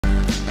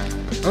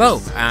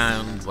Hello,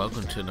 and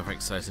welcome to another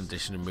exciting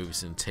edition of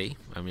Movies and Tea.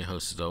 I'm your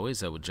host, as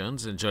always, Edward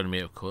Jones, and joining me,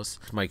 of course,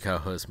 is my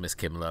co-host, Miss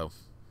Kim Lowe.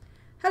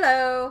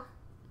 Hello.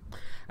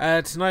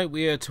 Tonight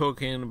we are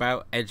talking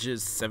about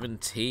Edges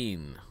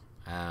 17,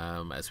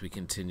 as we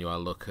continue our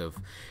look of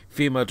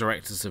female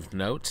directors of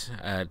note.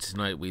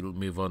 Tonight we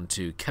move on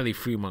to Kelly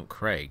Fremon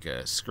Craig,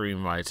 a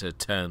screenwriter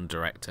turned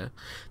director.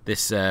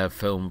 This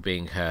film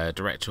being her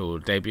directorial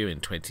debut in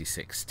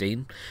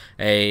 2016.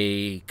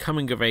 A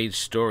coming-of-age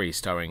story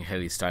starring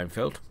Haley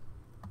Steinfeld,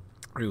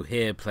 who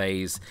here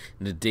plays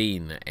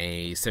Nadine,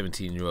 a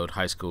 17-year-old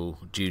high school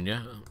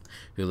junior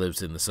who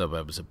lives in the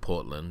suburbs of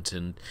Portland.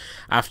 And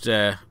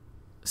after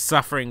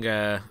suffering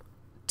a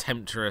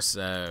tempestuous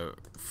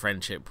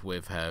friendship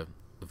with her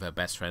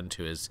best friend,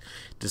 who has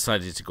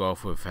decided to go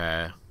off with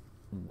her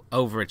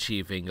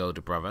overachieving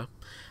older brother,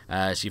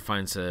 she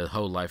finds her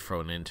whole life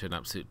thrown into an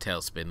absolute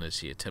tailspin as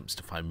she attempts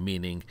to find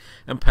meaning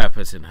and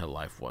purpose in her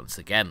life once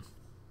again.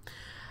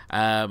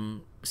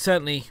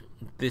 Certainly,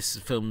 this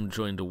film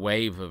joined a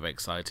wave of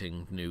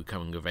exciting new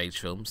coming-of-age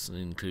films,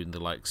 including the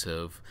likes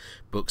of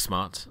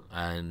Booksmart,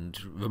 and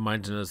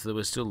reminding us there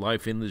was still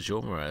life in the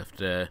genre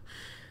after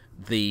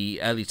the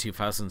early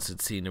 2000s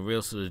had seen a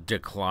real sort of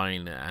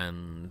decline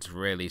and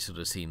really sort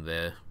of seen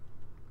the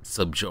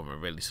subgenre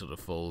really sort of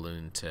fall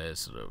into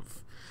sort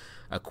of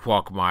a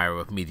quagmire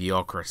of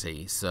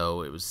mediocrity.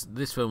 So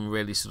this film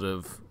really sort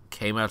of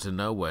came out of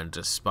nowhere and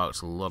just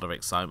sparked a lot of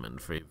excitement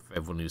for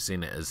everyone who's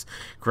seen it, as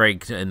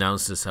Craig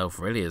announced herself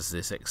really as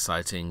this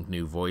exciting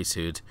new voice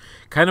who'd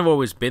kind of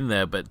always been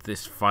there, but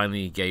this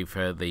finally gave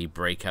her the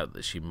breakout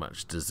that she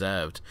much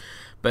deserved.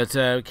 But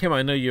Kim,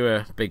 I know you're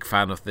a big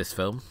fan of this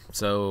film,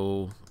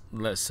 so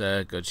let's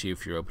go to you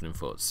for your opening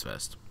thoughts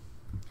first.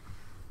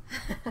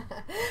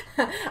 I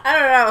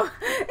don't know.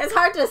 It's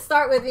hard to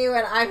start with you,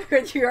 and I've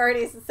heard you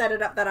already set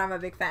it up that I'm a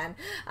big fan.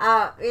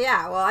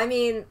 Yeah, well, I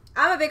mean,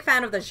 I'm a big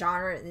fan of the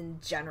genre in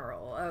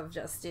general, of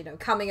just,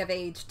 coming of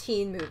age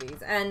teen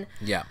movies. And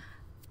yeah,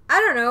 I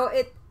don't know,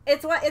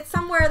 it's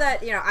somewhere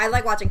that, I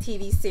like watching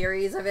TV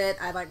series of it.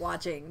 I like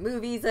watching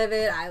movies of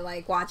it. I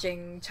like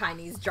watching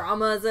Chinese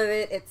dramas of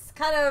it. It's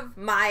kind of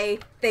my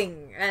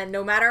thing. And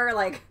no matter,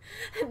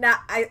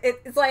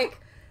 it's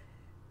like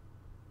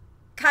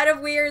kind of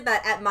weird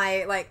that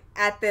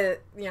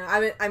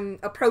I'm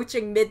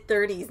approaching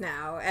mid-30s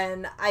now,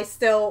 and I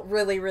still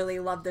really, really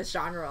love this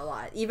genre a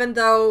lot, even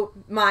though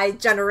my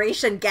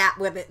generation gap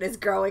with it is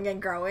growing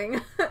and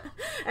growing.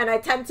 And I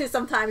tend to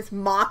sometimes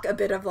mock a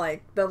bit of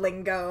the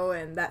lingo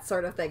and that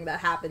sort of thing that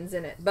happens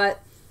in it.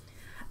 But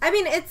I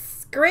mean,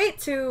 it's great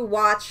to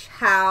watch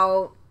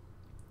how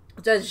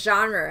the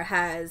genre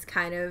has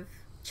kind of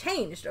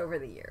changed over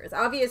the years.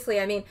 Obviously,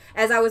 I mean,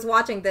 as I was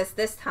watching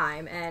this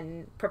time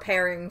and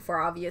preparing for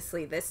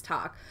obviously this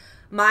talk,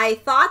 my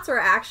thoughts were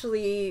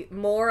actually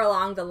more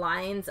along the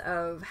lines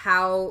of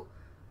how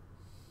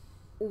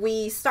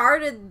we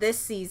started this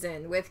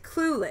season with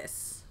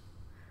Clueless,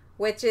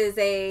 which is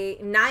a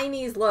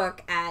 90s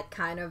look at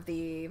kind of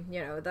the,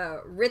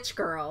 the rich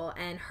girl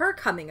and her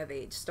coming of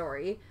age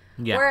story.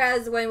 Yeah.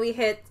 Whereas when we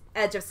hit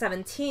Edge of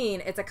 17,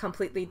 it's a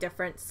completely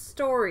different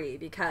story,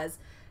 because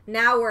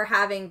now we're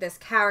having this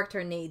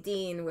character,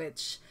 Nadine,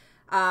 which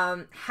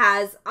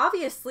has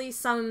obviously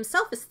some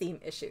self-esteem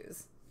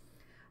issues.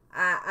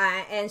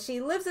 And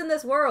she lives in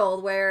this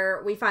world where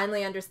we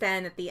finally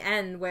understand at the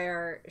end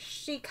where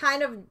she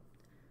kind of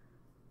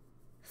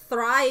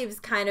thrives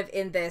kind of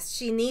in this.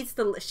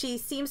 She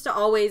seems to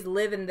always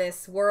live in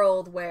this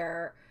world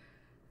where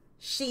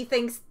she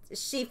feels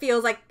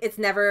like it's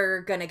never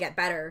gonna get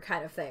better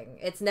kind of thing.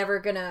 It's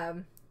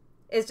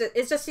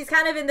just she's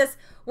kind of in this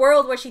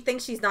world where she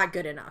thinks she's not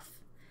good enough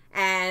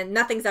and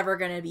nothing's ever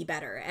going to be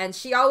better. And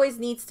she always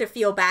needs to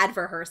feel bad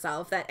for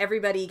herself, that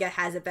everybody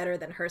has it better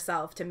than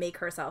herself, to make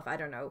herself,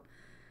 feel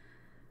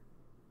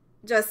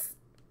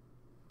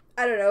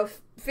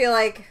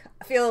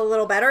a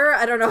little better.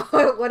 I don't know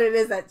what it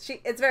is that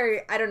it's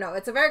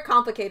a very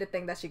complicated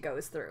thing that she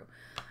goes through.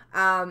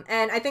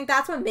 And I think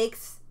that's what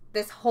makes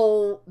this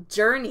whole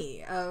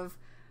journey of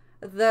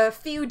the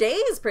few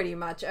days pretty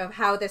much of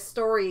how this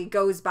story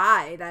goes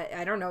by, that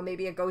I don't know,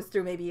 maybe it goes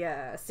through maybe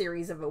a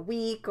series of a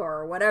week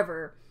or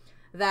whatever,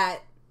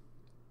 that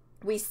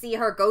we see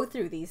her go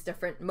through these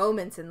different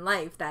moments in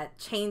life that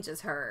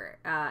changes her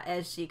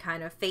as she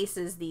kind of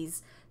faces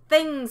these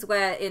things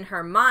where in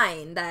her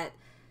mind that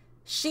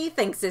she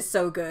thinks is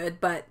so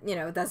good, but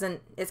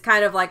doesn't. It's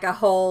kind of like a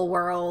whole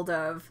world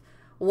of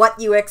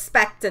what you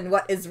expect and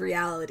what is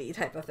reality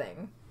type of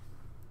thing.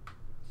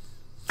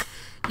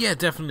 Yeah,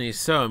 definitely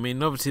so. I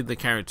mean, obviously the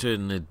character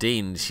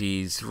Nadine,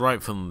 she's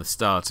right from the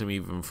start, and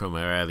even from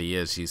her early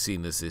years, she's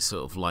seen as this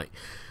sort of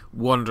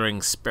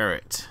wandering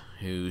spirit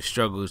who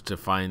struggles to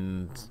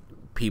find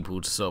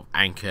people to sort of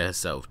anchor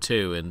herself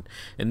to. And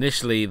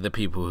initially, the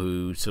people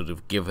who sort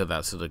of give her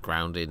that sort of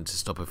grounding to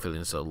stop her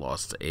feeling so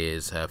lost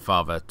is her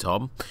father,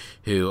 Tom,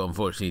 who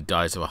unfortunately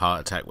dies of a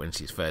heart attack when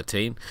she's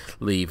 13,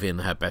 leaving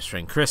her best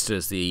friend Krista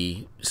as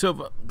the sort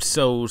of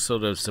sole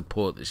sort of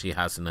support that she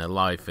has in her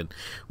life. And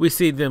we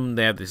see them,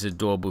 they have this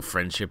adorable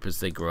friendship as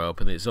they grow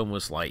up, and it's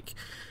almost like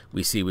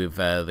we see with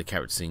the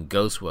characters in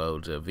Ghost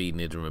World of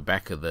Enid and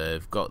Rebecca.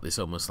 They've got this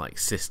almost like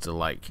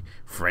sister-like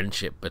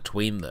friendship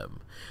between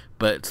them.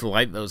 But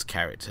like those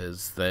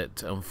characters,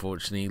 that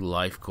unfortunately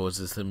life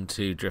causes them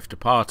to drift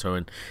apart, or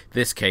in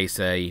this case,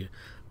 a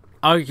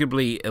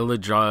arguably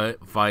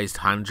ill-advised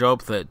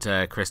handjob that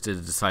Krista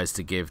decides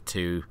to give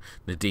to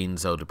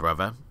Nadine's older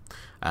brother,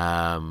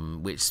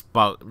 which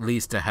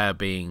leads to her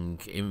being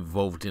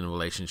involved in a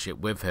relationship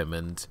with him.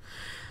 And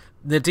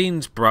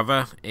Nadine's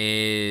brother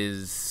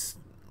is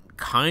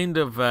kind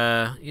of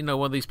one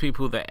of these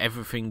people that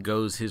everything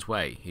goes his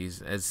way.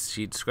 He's, as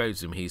she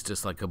describes him, he's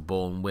just like a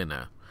born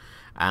winner.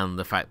 And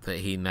the fact that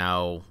he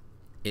now,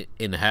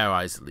 in her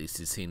eyes at least,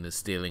 is seen as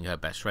stealing her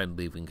best friend,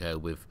 leaving her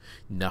with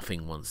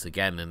nothing once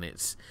again, and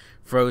it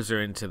throws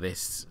her into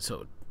this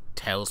sort of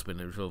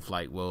tailspin of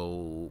like,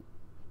 well,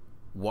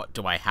 what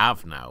do I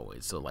have now?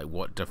 It's sort of like,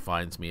 what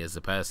defines me as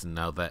a person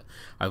now that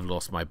I've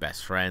lost my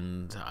best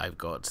friend? I've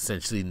got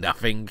essentially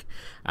nothing,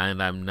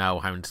 and I'm now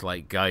having to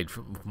like guide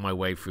my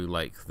way through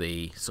like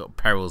the sort of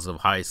perils of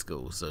high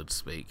school, so to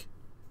speak.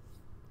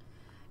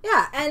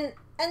 Yeah, and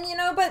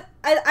but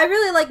I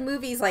really like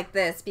movies like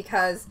this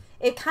because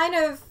it kind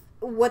of,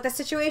 what the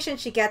situation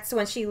she gets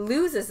when she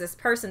loses this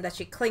person that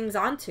she clings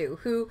onto,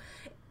 who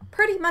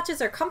pretty much is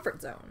her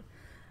comfort zone.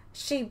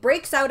 She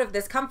breaks out of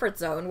this comfort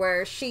zone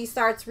where she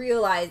starts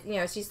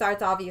she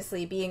starts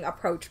obviously being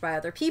approached by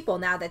other people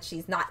now that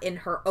she's not in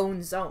her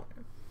own zone.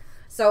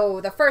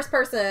 So the first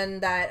person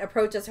that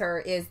approaches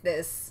her is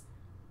this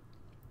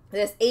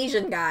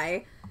Asian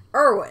guy,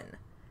 Erwin,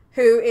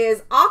 who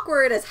is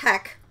awkward as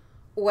heck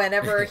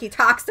whenever he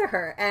talks to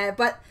her.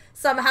 But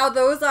somehow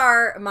those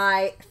are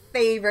my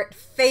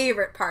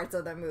favorite parts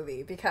of the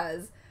movie,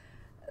 because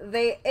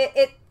you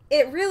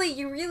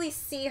really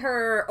see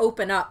her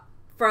open up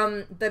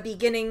from the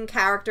beginning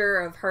character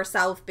of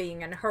herself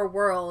being in her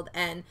world,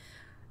 and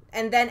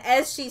then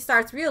as she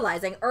starts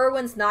realizing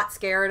Erwin's not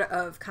scared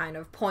of kind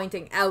of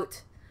pointing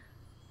out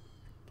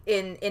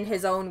in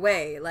his own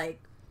way,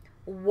 like,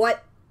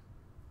 what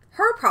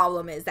her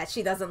problem is that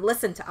she doesn't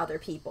listen to other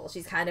people.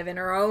 She's kind of in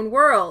her own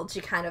world. She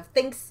kind of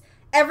thinks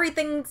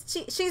everything,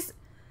 she's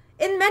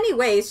in many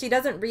ways, she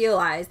doesn't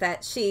realize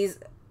that she's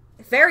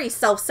very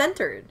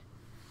self-centered.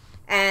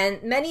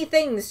 And many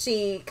things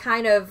she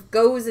kind of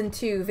goes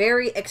into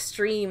very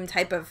extreme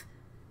type of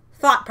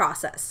thought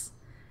process.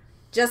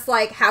 Just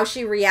like how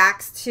she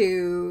reacts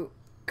to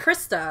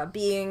Krista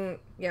being,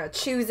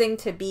 choosing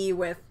to be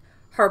with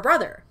her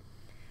brother.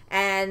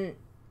 And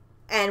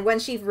when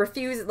she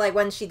refuses, like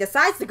when she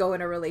decides to go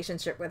in a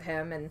relationship with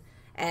him,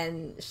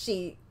 and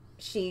she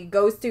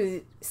goes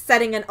to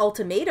setting an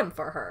ultimatum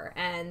for her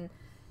and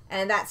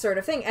that sort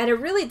of thing. And it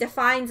really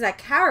defines that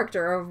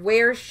character of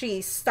where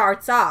she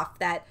starts off,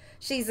 that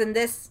she's in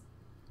this,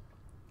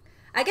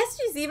 I guess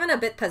she's even a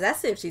bit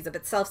possessive. She's a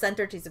bit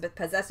self-centered. She's a bit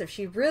possessive.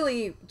 She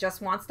really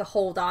just wants to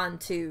hold on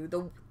to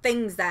the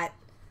things that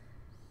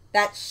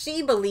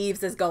she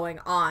believes is going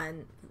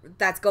on,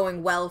 that's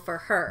going well for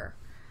her.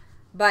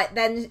 But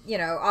then,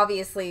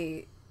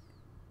 obviously,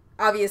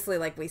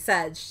 like we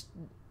said,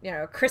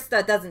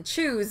 Krista doesn't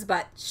choose,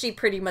 but she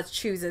pretty much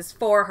chooses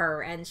for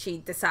her, and she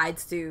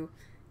decides to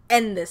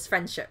end this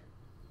friendship.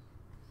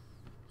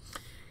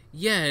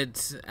 Yeah,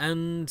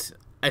 and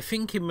I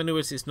think in many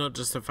ways it's not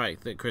just the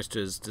fact that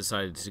Krista's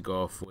decided to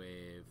go off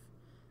with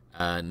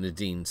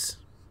Nadine's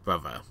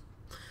brother,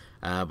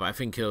 but I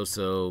think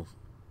also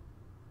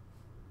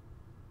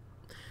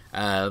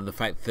the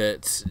fact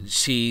that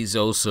she's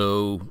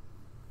also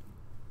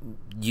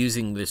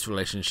using this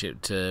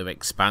relationship to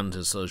expand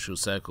her social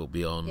circle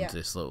beyond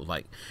this little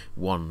like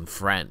one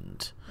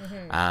friend.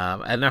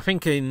 And I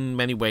think in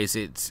many ways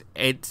it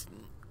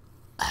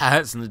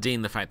hurts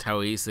Nadine, the fact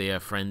how easily her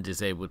friend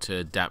is able to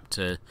adapt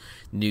to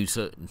new,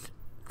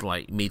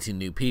 like meeting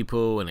new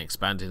people and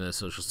expanding her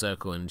social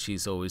circle, and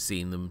she's always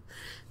seen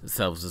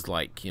themselves as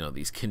like,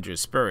 these kindred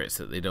spirits,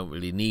 that they don't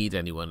really need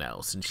anyone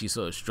else, and she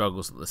sort of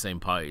struggles at the same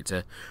party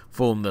to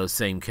form those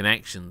same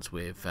connections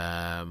with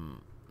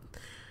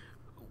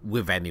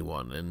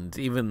anyone. And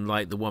even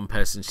like the one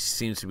person she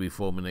seems to be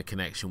forming a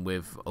connection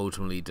with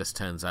ultimately just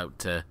turns out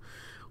to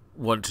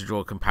want to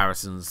draw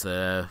comparisons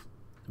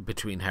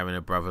between her and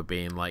her brother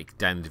being like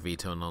Danny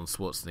DeVito and Arnold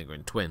Schwarzenegger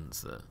and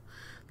twins.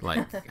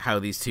 Like how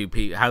these two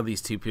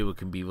people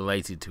can be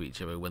related to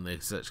each other when they're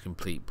such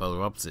complete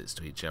polar opposites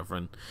to each other.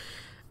 And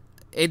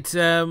it's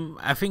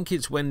I think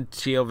it's when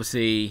she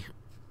obviously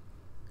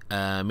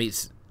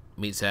meets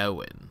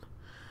Erwin,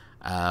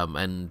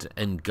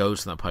 and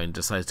goes to that point and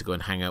decides to go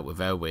and hang out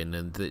with Erwin,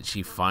 and that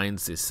she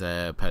finds this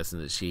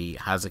person that she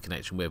has a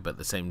connection with, but at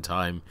the same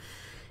time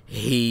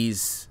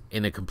he's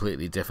in a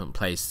completely different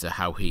place to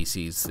how he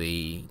sees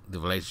the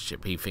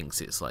relationship. He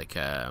thinks it's like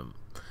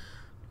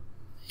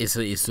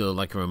it's sort of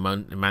like a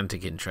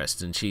romantic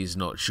interest, and she's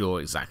not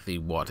sure exactly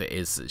what it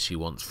is that she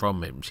wants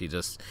from him. She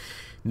just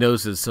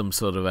knows there's some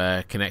sort of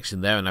a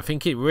connection there, and I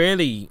think there's a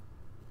really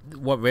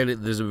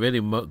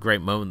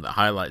great moment that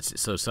highlights it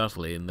so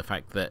subtly in the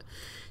fact that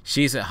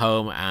she's at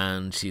home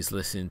and she's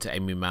listening to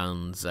Amy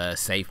Mann's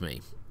Save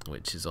Me,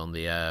 which is on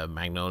the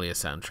Magnolia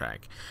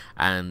soundtrack,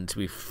 and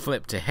we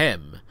flip to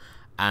him,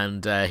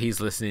 and he's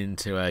listening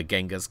to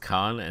Genghis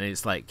Khan, and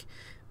it's like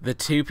the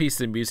two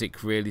pieces of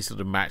music really sort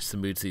of match the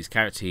moods of these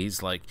characters.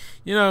 He's like,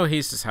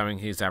 he's just having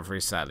his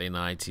average Saturday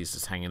night, he's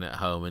just hanging at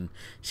home, and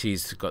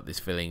she's got this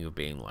feeling of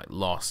being like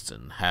lost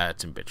and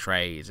hurt and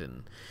betrayed,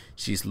 and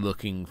she's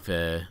looking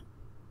for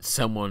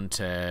someone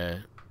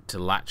to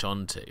latch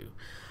onto.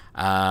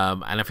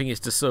 And I think it's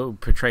just sort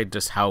of portrayed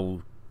just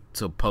how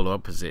sort of polar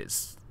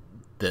opposites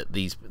that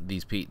these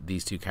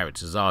two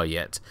characters are,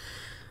 yet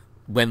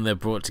when they're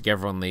brought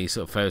together on the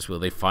sort of Ferris wheel,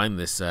 they find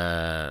this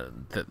that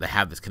they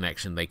have this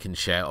connection. They can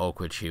share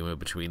awkward humor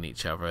between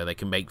each other. They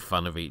can make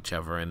fun of each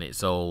other, and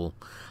it's all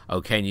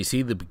okay. And you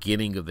see the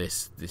beginning of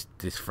this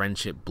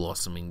friendship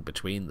blossoming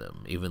between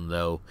them, even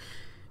though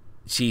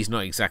she's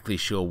not exactly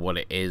sure what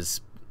it is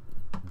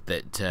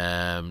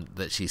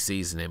that she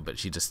sees in him, but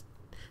she just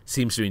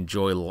seems to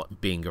enjoy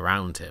being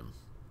around him.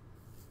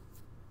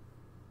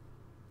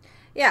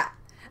 Yeah.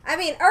 I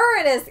mean,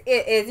 Erwin is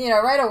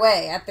right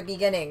away at the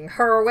beginning,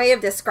 her way of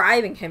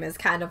describing him is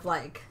kind of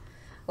like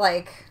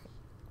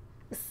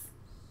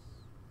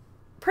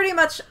pretty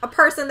much a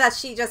person that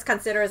she just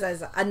considers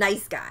as a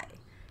nice guy.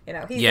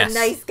 He's a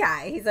nice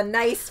guy. He's a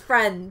nice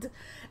friend.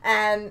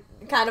 And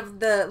kind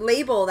of the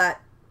label that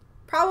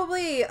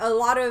probably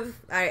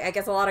I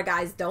guess a lot of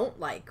guys don't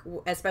like,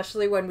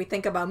 especially when we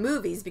think about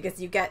movies, because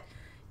you get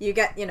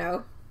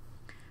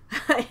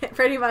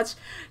pretty much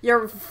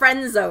your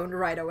friend zoned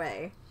right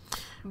away.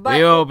 But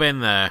we all been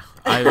there.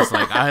 I was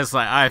like,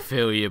 I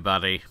feel you,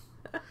 buddy.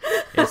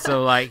 It's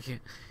so like,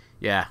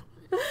 yeah,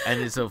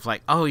 and it's sort of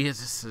like, oh, you're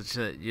just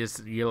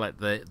you're like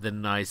the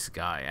nice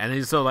guy, and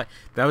it's sort of like,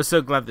 I was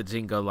so glad that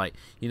didn't go like,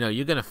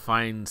 you're gonna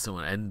find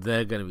someone and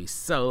they're gonna be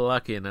so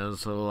lucky, and I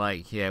was sort of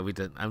like, yeah, we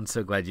didn't. I'm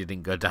so glad you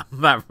didn't go down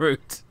that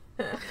route.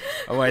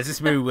 Otherwise,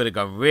 this movie would have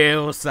gone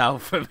real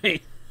south for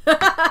me.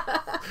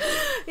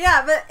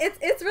 Yeah, but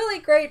it's really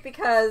great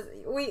because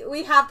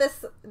we have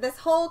this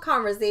whole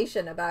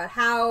conversation about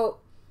how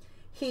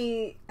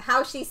she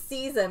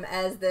sees him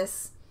as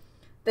this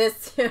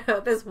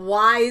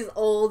wise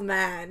old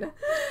man,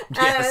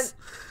 Yes.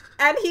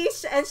 and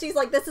she's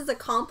like, this is a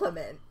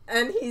compliment,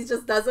 and he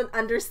just doesn't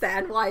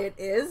understand why it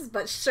is,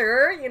 but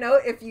sure,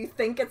 if you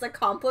think it's a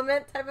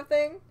compliment type of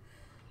thing.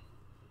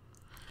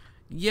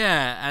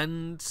 Yeah,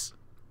 and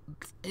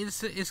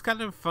it's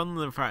kind of fun,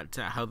 the fact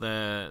how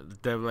the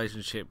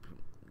relationship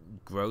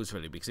grows,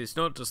 really, because it's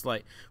not just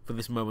like for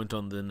this moment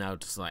on, they're now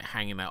just like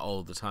hanging out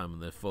all the time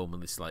and they're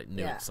forming this like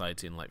new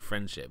exciting like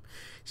friendship.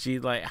 She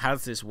like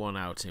has this one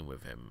outing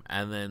with him,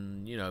 and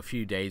then a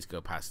few days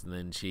go past, and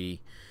then she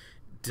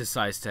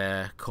decides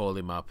to call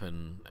him up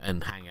and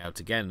hang out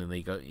again, and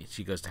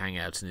she goes to hang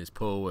out in his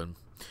pool, and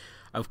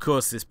of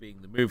course, this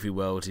being the movie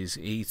world, he's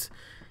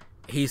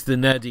the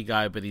nerdy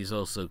guy, but he's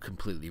also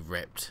completely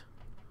ripped.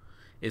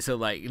 It's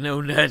like,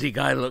 no nerdy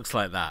guy looks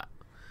like that.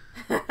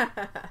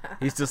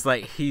 He's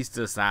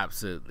just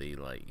absolutely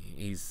like,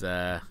 he's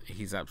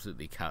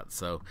absolutely cut.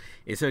 So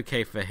it's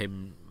okay for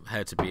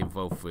her to be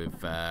involved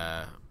with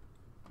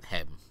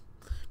him,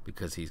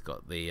 because he's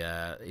got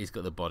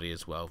the body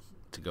as well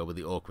to go with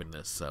the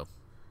awkwardness. So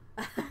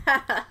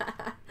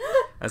I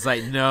was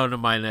like, none of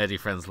my nerdy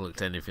friends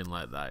looked anything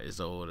like that. It's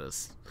all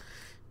just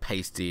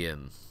pasty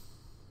and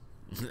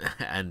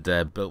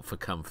built for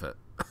comfort.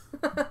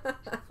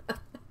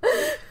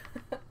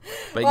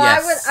 But well,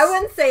 yes. I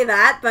wouldn't say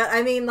that, but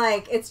I mean,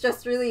 like, it's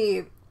just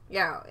really,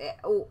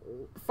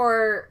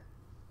 for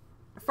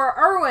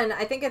Erwin,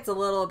 I think it's a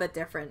little bit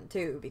different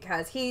too,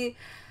 because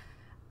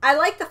I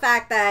like the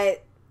fact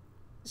that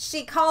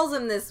she calls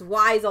him this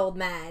wise old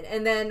man,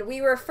 and then we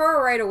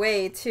refer right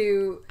away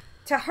to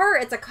her,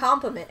 it's a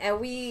compliment, and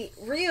we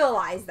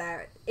realize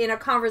that in a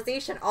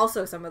conversation.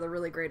 Also, some of the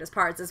really greatest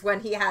parts is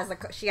when she has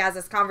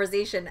this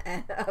conversation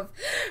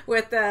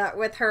with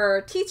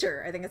her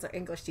teacher. I think it's an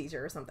English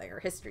teacher or something,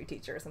 or history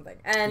teacher or something.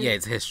 And yeah,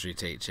 it's a history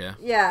teacher.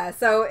 Yeah,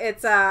 so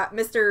it's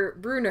Mr.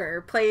 Brunner,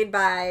 played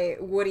by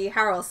Woody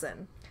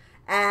Harrelson.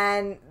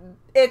 And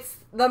it's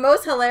the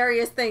most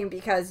hilarious thing,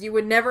 because you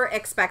would never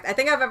expect... I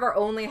think I've ever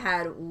only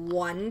had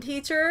one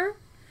teacher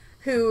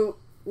who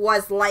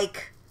was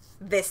like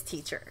this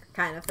teacher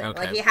kind of thing. Okay.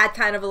 Like, he had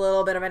kind of a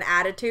little bit of an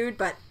attitude,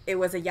 but it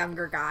was a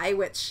younger guy,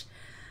 which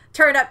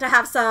turned out to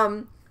have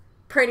some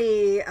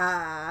pretty,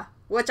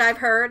 which I've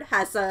heard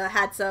had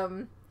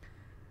some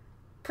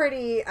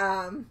pretty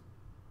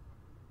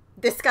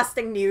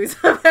disgusting news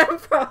of him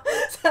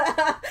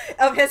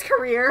of his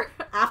career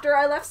after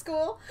I left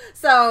school.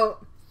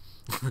 So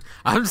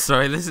I'm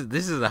sorry, this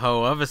is a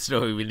whole other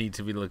story we need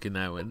to be looking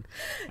at.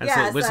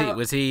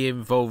 Was he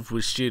involved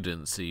with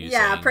students? Are you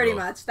saying, pretty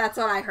much. That's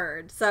what I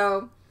heard.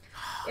 So,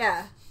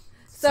 yeah.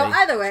 So See?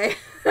 either way,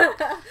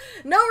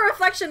 no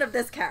reflection of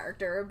this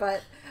character,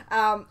 but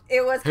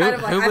it was kind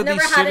of like, who I've were never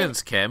these had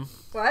students, Kim?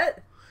 What?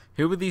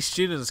 Who were these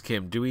students,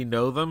 Kim? Do we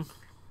know them?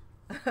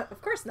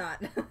 Of course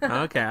not.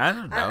 Okay, I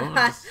don't know.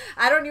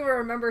 I don't even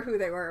remember who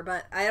they were,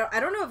 but I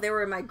don't know if they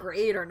were in my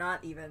grade or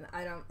not even.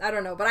 I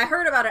don't know, but I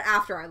heard about it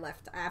after I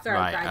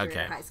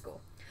graduated high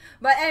school.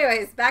 But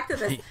anyways, back to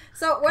this.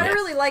 So what I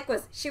really liked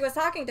was she was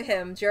talking to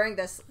him during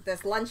this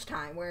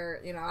lunchtime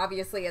where, you know,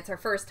 obviously it's her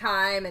first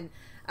time, and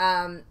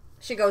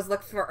she goes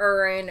look for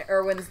Erwin.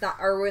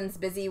 Erwin's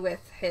busy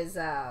with his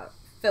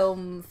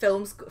film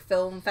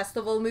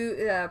festival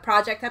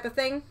project type of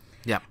thing.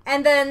 Yeah.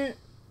 And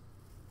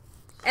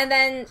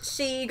then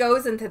she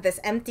goes into this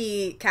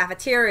empty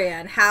cafeteria,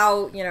 and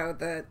how, you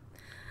know,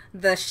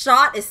 the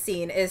shot is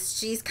seen is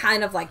she's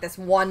kind of like this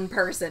one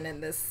person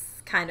in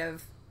this kind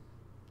of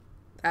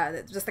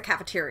just the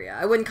cafeteria.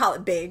 I wouldn't call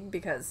it big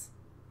because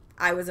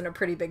I was in a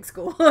pretty big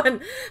school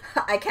and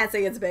I can't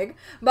say it's big,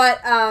 but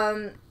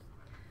yeah.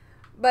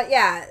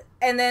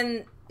 And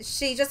then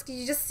you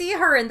just see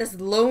her in this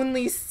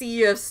lonely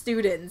sea of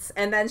students,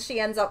 and then she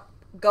ends up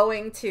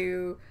going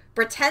to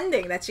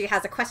pretending that she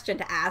has a question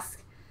to ask.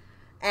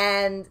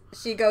 And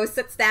she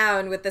sits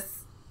down with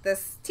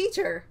this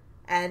teacher,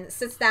 and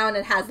sits down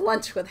and has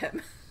lunch with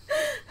him,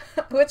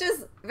 which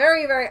is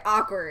very, very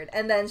awkward.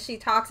 And then she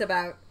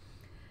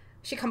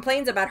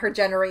complains about her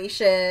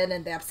generation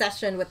and the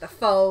obsession with the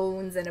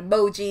phones and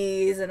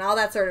emojis and all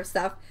that sort of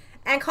stuff,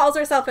 and calls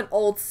herself an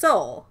old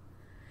soul.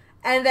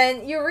 And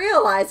then you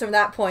realize from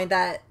that point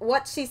that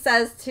what she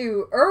says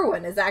to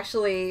Erwin is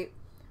actually...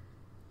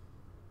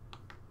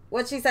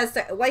 What he says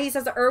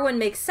to Erwin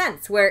makes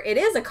sense, where it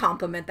is a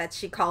compliment that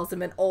she calls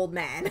him an old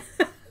man.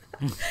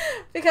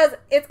 Because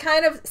it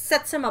kind of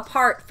sets him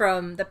apart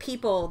from the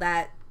people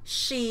that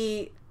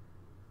the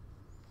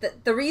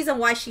reason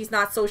why she's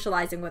not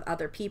socializing with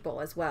other people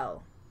as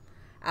well.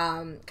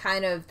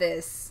 Kind of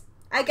this,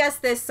 I guess,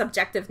 this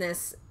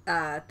subjectiveness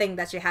thing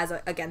that she has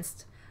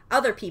against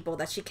other people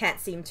that she can't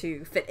seem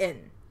to fit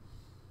in.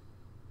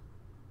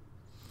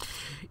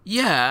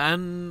 Yeah,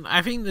 and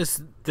I think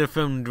the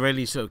film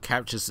really sort of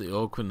captures the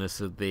awkwardness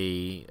of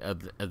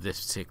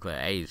this particular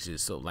age.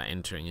 Is sort of like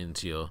entering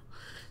into your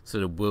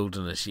sort of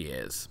wilderness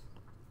years,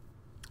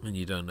 and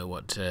you don't know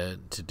what to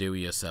do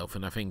with yourself.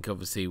 And I think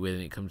obviously when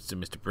it comes to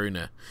Mr.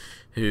 Bruner,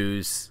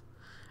 who's,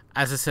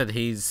 as I said,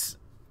 he's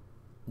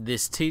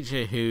this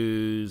teacher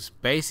who's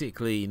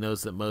basically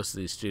knows that most of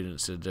these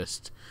students are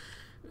just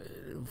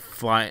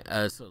sort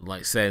of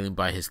like sailing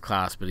by his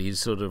class, but he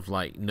sort of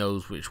like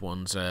knows which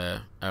ones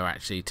are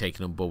actually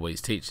taking on board what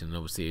he's teaching. And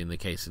obviously in the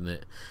case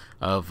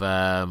of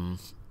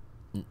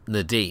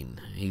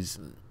Nadine, he's,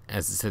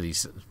 as I said, he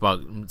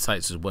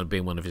cites as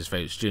being one of his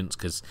favourite students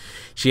because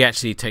she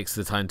actually takes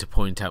the time to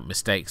point out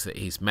mistakes that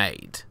he's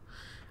made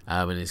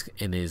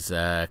in his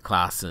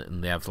class,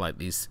 and they have like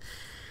these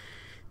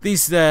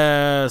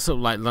sort of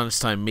like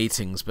lunchtime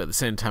meetings, but at the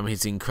same time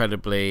he's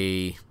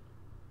incredibly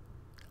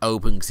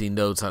open because he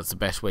knows that's the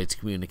best way to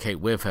communicate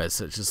with her,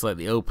 such as like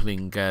the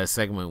opening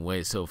segment where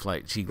it's sort of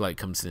like she like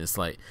comes in and it's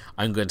like,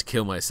 I'm going to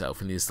kill myself,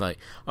 and he's like,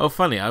 oh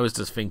funny, I was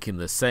just thinking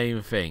the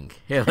same thing,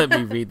 here, let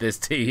me read this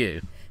to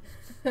you.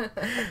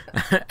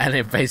 And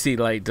it basically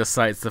like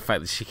decides the fact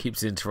that she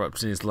keeps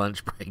interrupting his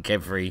lunch break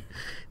every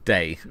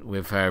day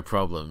with her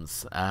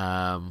problems.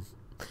 But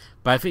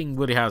I think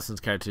Woody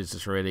Harrelson's character is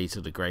just really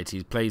sort of great.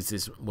 He plays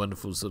this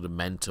wonderful sort of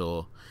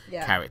mentor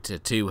character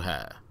to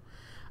her.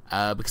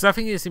 Because I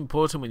think it's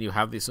important when you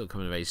have this sort of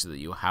coming of age that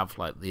you have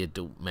like the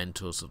adult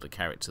mentor sort of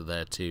character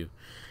there to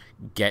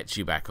get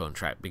you back on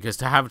track. Because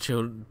to have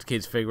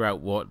kids figure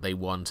out what they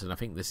want, and I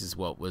think this is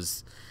what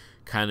was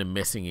kind of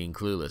missing in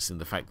Clueless, in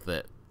the fact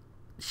that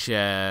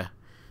Cher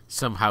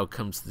somehow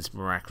comes to this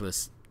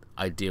miraculous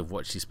idea of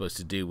what she's supposed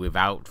to do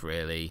without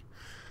really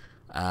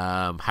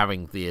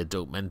having the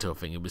adult mentor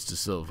thing. It was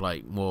just sort of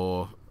like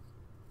more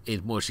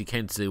she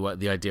came to what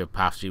the idea of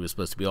path she was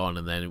supposed to be on,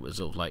 and then it was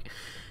sort of like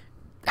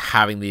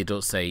having the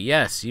adults say,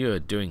 yes, you're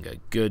doing a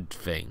good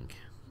thing.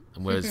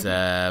 Whereas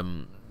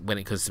when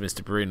it comes to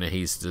Mr. Bruner,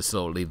 he's just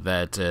sort of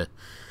there to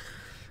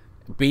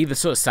be the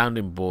sort of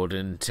sounding board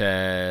and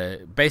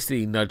to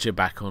basically nudge her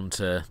back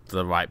onto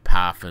the right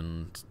path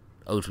and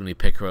ultimately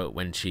pick her up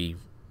when she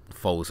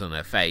falls on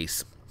her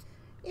face.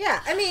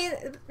 Yeah, I mean,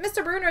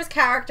 Mr. Bruner's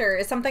character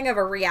is something of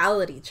a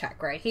reality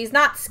check, right? He's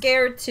not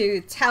scared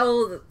to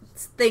tell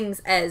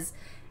things as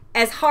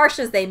harsh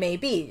as they may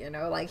be, you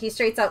know? Like, he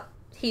straight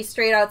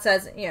out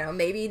says, you know,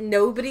 maybe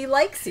nobody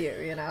likes you,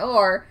 you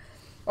know,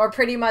 or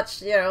pretty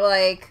much, you know,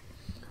 like,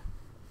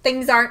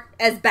 things aren't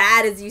as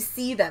bad as you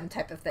see them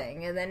type of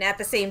thing. And then at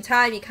the same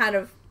time, he kind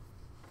of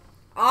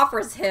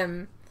offers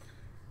Nadine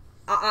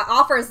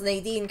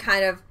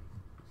kind of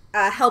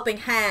a helping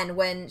hand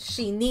when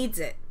she needs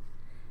it.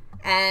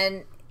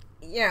 And,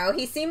 you know,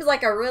 he seems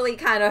like a really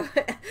kind of,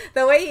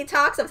 the way he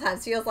talks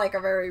sometimes feels like a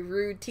very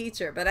rude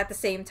teacher, but at the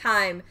same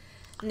time,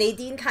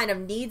 Nadine kind of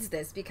needs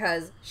this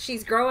because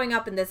she's growing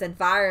up in this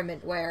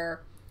environment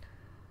where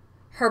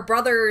her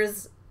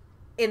brother's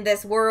in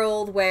this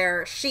world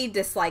where she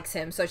dislikes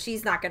him, so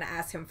she's not going to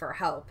ask him for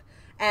help.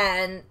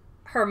 And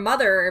her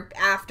mother,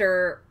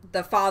 after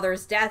the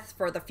father's death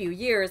for the few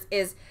years,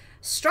 is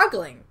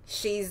struggling.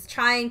 She's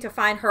trying to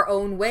find her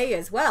own way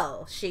as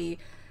well. She's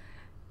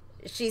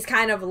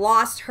kind of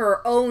lost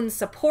her own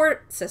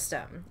support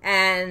system.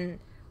 And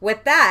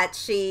with that,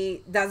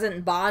 she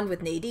doesn't bond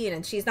with Nadine,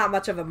 and she's not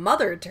much of a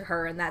mother to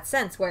her in that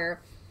sense,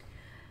 where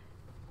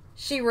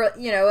she,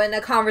 in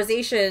a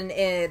conversation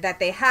that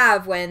they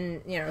have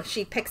when,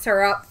 she picks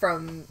her up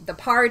from the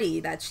party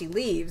that she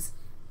leaves,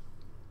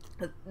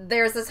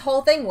 there's this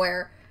whole thing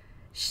where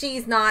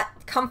she's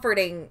not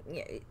comforting.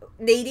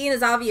 Nadine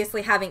is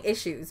obviously having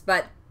issues,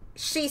 but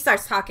she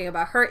starts talking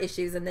about her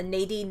issues, and then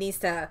Nadine needs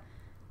to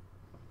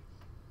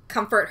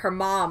comfort her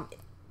mom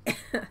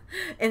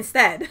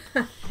instead.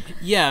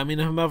 Yeah, I mean,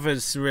 her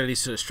mother's really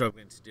sort of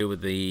struggling to deal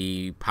with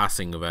the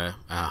passing of her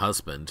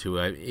husband, who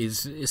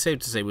is safe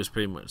to say was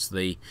pretty much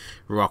the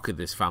rock of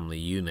this family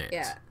unit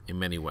in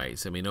many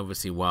ways. I mean,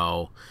 obviously,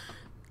 when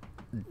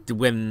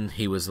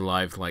he was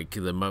alive,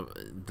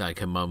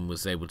 her mum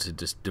was able to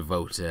just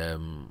devote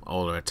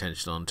all her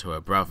attention onto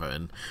her brother,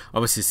 and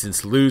obviously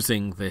since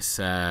losing this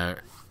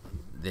her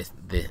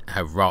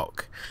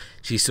rock,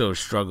 she sort of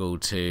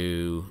struggled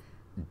to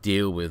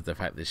deal with the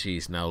fact that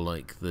she's now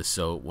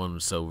the one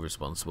so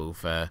responsible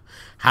for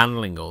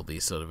handling all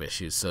these sort of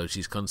issues. So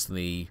she's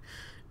constantly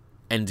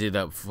ended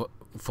up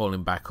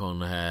falling back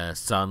on her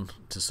son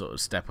to sort of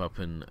step up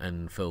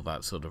and fill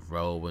that sort of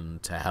role,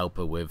 and to help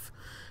her with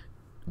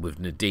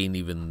Nadine,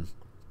 even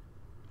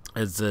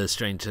as a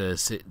strange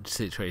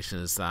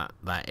situation as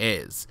that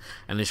is.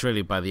 And it's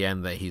really by the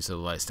end that he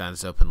sort of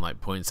stands up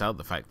and points out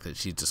the fact that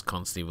she just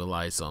constantly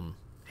relies on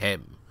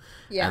him,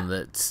 and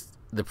that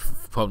the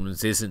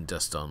problems isn't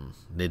just on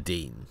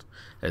Nadine,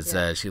 as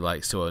she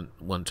likes to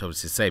want to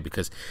obviously say,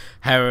 because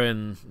her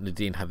and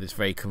Nadine have this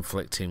very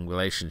conflicting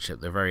relationship.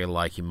 They're very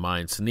alike in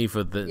mind, so neither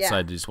of the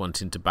side is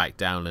wanting to back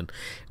down. And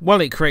while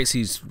it creates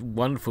these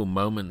wonderful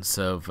moments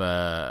of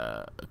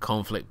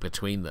conflict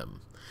between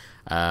them,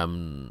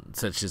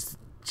 such as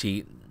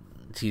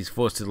she's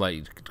forced to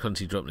continue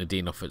to drop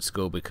Nadine off at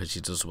school because she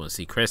doesn't want to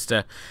see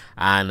Krista,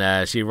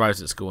 and she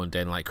arrives at school one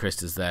day and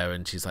Krista's there,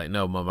 and she's like,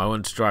 "No, Mum, I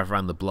want to drive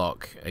around the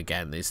block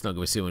again. It's not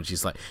going to be soon." And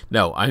she's like,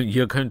 "No,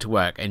 you're going to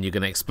work and you're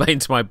going to explain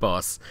to my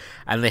boss."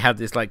 And they have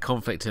this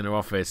conflict in her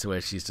office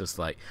where she's just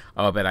like,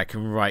 "Oh, I bet I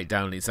can write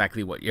down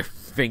exactly what you're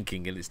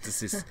thinking," and it's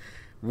just this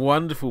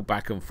wonderful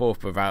back and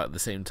forth without at the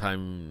same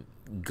time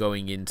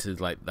going into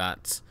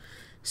that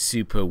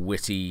super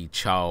witty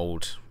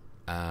child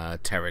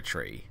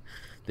territory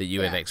that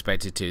you had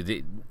expected to.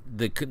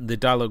 The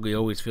dialogue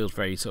always feels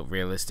very sort of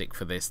realistic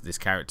for this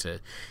character.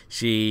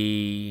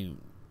 She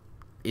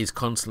is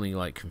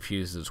constantly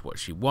confused as what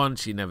she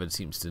wants. She never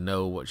seems to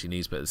know what she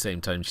needs, but at the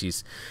same time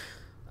she's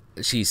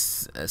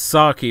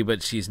sarky,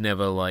 but she's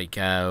never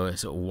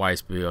sort of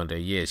wise beyond her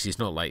years. She's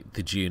not like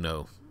the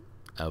Juno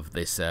of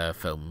this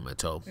film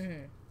at all.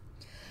 Mm-hmm.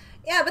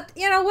 Yeah, but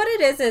what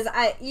it is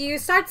you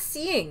start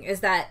seeing is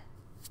that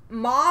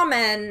Mom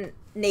and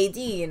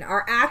Nadine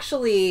are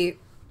actually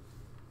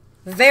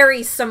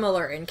very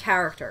similar in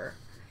character,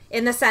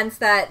 in the sense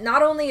that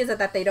not only is it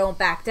that they don't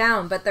back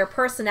down, but their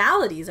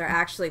personalities are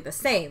actually the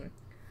same.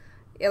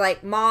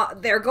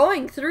 They're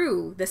going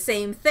through the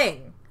same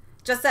thing,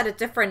 just at a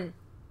different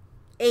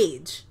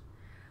age,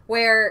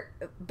 where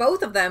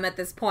both of them at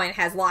this point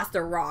has lost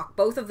their rock.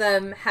 Both of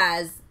them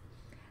has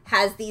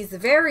these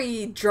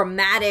very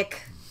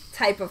dramatic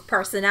type of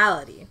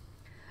personality.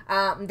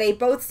 They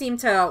both seem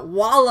to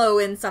wallow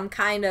in some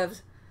kind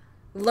of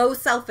low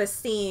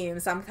self-esteem,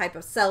 some type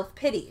of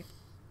self-pity.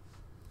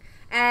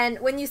 And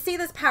when you see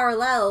this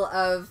parallel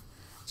of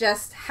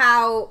just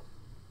how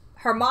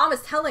her mom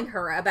is telling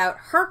her about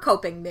her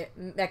coping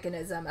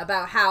mechanism,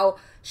 about how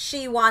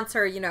she wants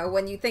her,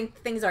 when you think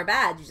things are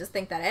bad, you just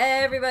think that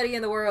everybody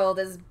in the world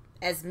is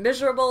as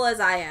miserable as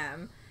I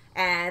am,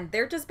 and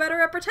they're just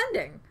better at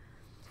pretending.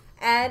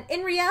 And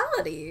in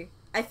reality,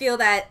 I feel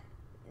that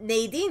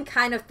Nadine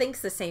kind of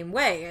thinks the same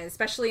way,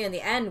 especially in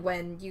the end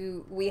when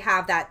we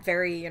have that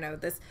very,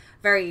 this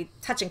very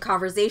touching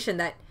conversation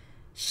that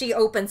she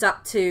opens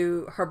up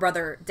to her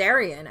brother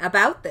Darian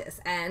about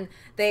this. And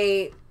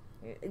they,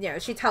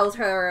 she tells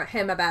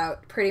him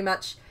about pretty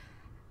much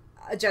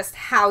just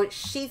how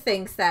she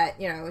thinks that,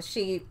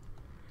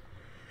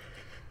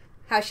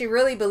 how she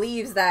really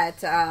believes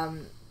that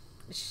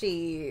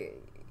she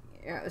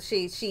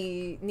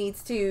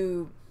needs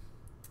to...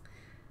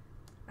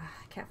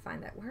 can't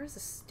find that. Where's the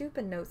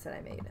stupid notes that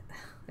I made?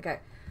 Okay.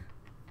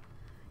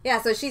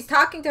 Yeah, so she's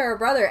talking to her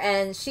brother,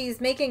 and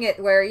she's making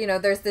it where,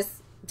 there's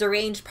this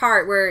deranged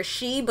part where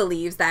she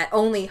believes that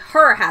only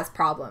her has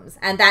problems,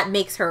 and that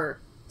makes her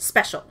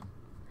special.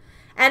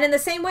 And in the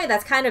same way,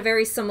 that's kind of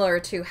very similar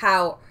to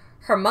how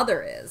her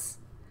mother is.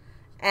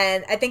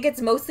 And I think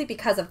it's mostly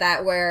because of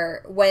that,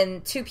 where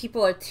when two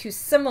people are too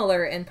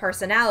similar in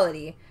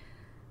personality,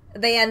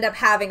 they end up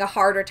having a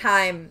harder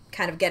time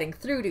kind of getting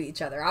through to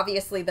each other.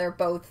 Obviously, they're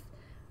both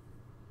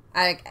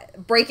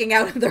breaking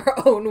out in their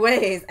own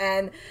ways,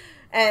 and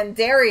And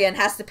Darian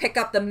has to pick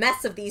up the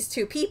mess of these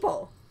two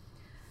people,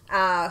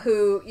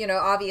 who, you know,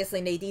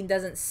 obviously Nadine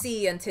doesn't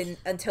see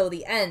until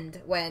the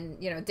end, when,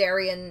 you know,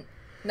 Darian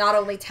not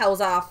only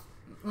tells off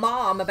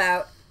Mom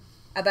about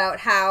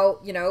how,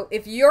 you know,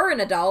 if you're an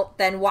adult,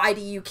 then why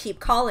do you keep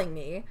calling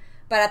me?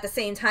 But at the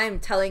same time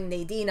telling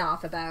Nadine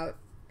off about,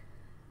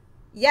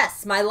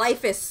 yes, my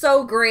life is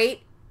so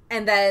great,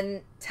 and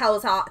then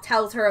tells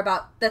her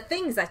about the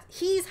things that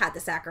he's had to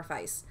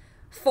sacrifice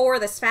for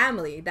this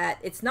family, that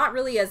it's not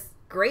really as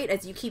great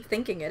as you keep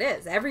thinking it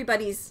is.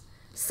 Everybody's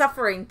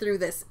suffering through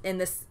this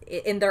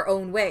in their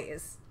own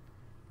ways.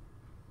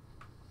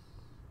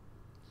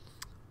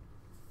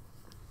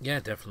 Yeah,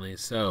 definitely.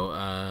 So,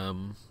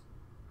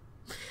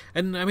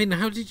 and I mean,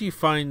 how did you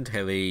find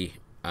Haley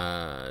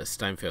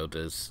Steinfeld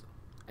as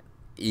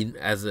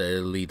a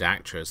lead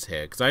actress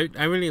here? Because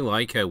I really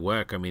like her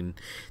work. I mean,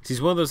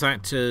 she's one of those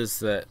actors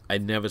that I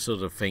never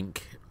sort of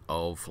think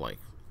of like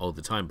all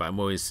the time, but I'm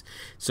always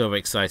sort of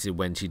excited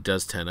when she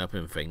does turn up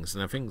in things.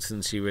 And I think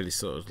since she really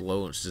sort of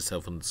launched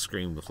herself on the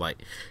screen with like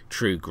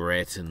True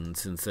Grit, and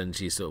since then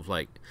she sort of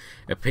like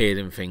appeared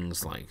in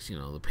things like, you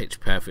know, the Pitch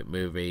Perfect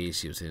movie.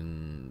 She was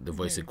in the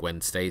voice of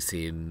Gwen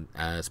Stacy in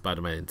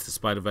Spider-Man Into the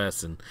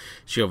Spider-Verse, and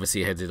she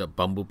obviously headed up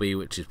Bumblebee,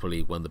 which is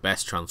probably one of the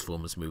best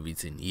Transformers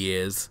movies in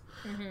years.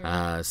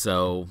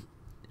 So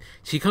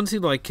she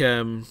constantly like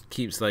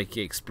keeps like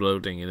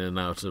exploding in and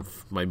out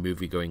of my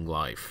movie going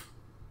life.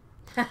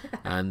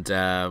 And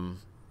as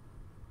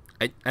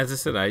I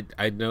said,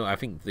 I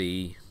think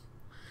the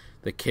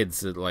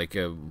kids that like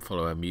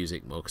follow her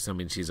music more, because I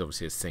mean she's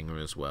obviously a singer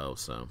as well,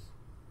 so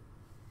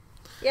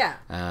yeah.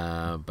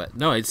 But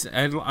no,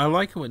 I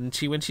like her when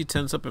she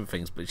turns up in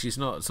things, but she's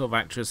not sort of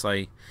actress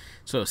I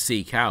sort of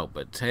seek out.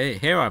 But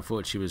here I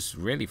thought she was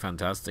really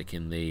fantastic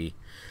in the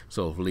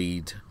sort of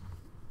lead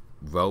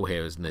role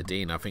here as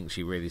Nadine. I think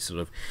she really sort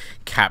of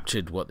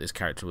captured what this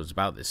character was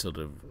about, this sort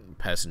of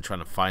person trying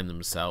to find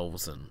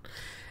themselves, and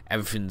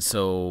everything's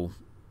so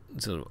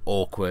sort of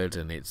awkward,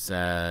 and it's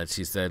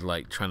she said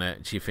like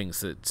she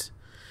thinks that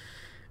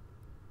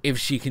if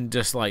she can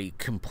just like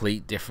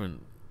complete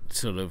different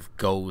sort of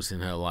goals in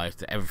her life,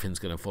 that everything's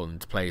going to fall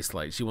into place.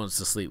 Like she wants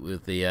to sleep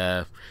with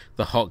the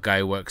hot guy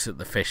who works at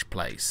the fish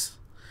place,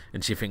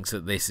 and she thinks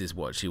that this is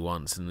what she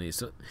wants, and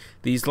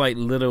these like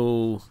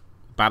little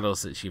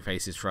battles that she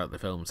faces throughout the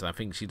films, and I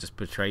think she just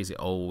portrays it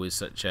all with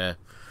such a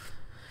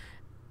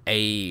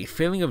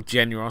feeling of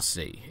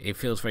generosity. It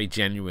feels very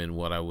genuine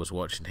what I was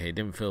watching here. It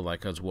didn't feel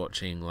like I was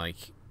watching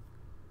like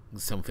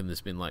something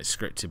that's been like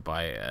scripted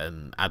by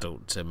an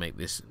adult to make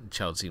this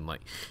child seem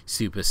like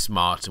super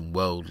smart and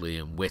worldly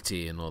and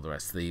witty and all the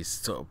rest of these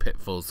sort of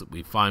pitfalls that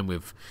we find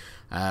with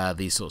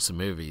these sorts of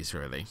movies,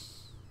 really.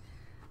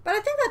 But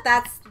I think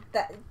that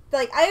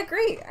like I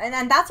agree,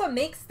 and that's what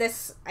makes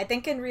this, I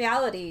think, in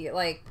reality,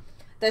 like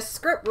the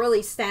script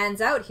really stands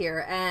out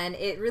here, and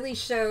it really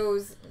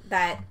shows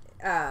that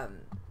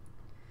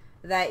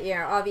that, you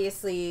know,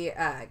 obviously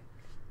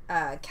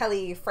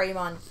Kelly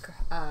Fremon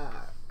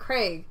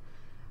Craig,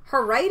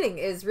 her writing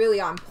is really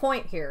on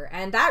point here,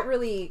 and that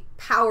really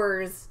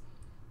powers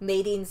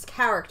Nadine's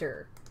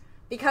character,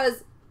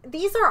 because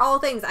these are all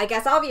things, I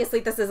guess, obviously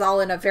this is all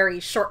in a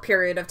very short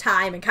period of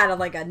time and kind of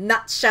like a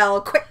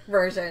nutshell quick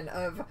version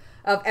of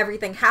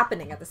everything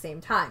happening at the same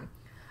time.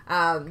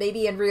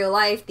 Maybe in real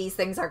life these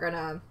things are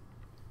gonna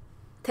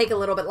take a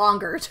little bit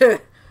longer to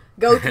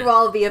go through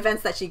all of the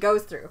events that she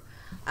goes through.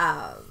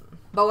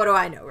 But what do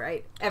I know,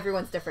 right?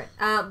 Everyone's different.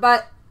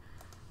 But,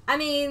 I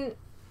mean,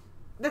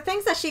 the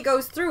things that she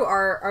goes through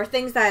are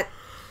things that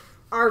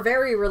are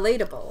very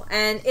relatable.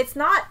 And it's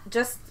not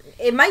just,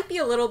 it might be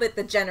a little bit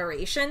the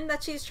generation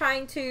that she's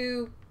trying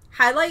to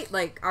highlight,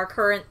 like our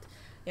current,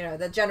 you know,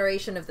 the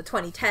generation of the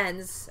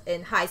 2010s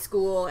in high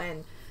school,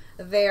 and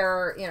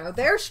their, you know,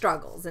 their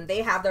struggles, and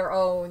they have their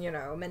own, you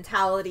know,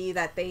 mentality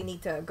that they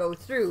need to go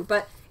through.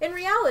 But in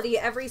reality,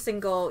 every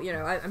single, you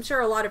know, I'm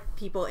sure a lot of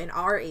people in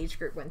our age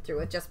group went through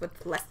it, just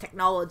with less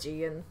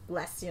technology and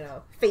less, you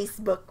know,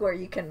 Facebook, where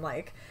you can,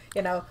 like,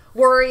 you know,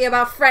 worry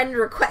about friend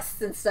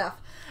requests and stuff.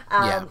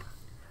 Yeah.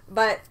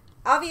 But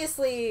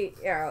obviously,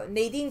 you know,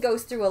 Nadine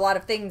goes through a lot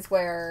of things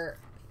where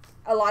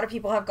a lot of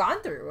people have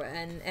gone through,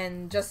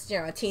 and just, you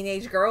know, a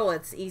teenage girl,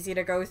 it's easy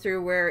to go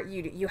through where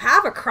you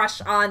have a crush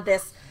on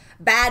this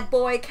bad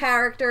boy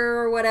character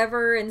or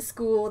whatever in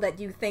school that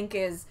you think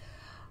is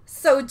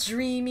so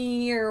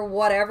dreamy or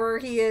whatever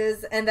he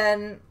is, and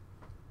then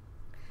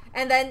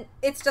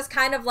it's just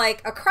kind of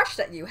like a crush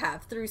that you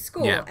have through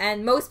school. Yeah.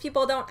 And most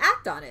people don't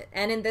act on it,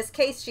 and in this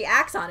case she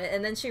acts on it,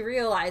 and then she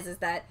realizes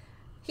that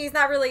he's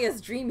not really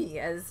as dreamy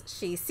as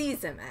she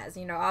sees him as.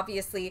 You know,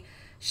 obviously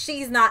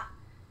she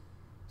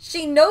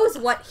knows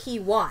what he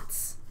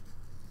wants,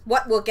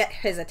 what will get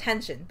his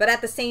attention, but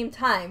at the same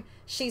time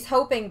she's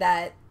hoping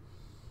that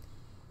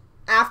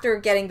after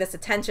getting this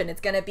attention,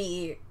 it's going to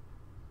be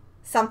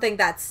something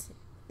that's,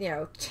 you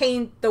know,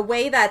 changed the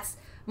way, that's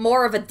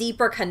more of a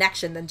deeper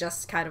connection than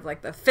just kind of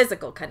like the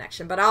physical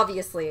connection. But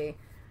obviously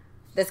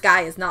this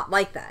guy is not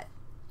like that,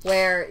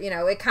 where, you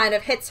know, it kind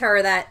of hits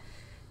her that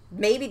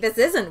maybe this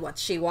isn't what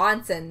she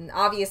wants, and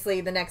obviously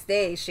the next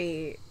day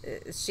she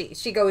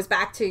goes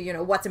back to, you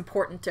know, what's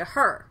important to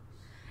her.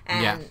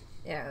 And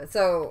you know,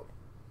 so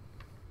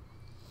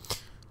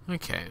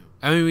okay.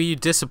 I mean, were you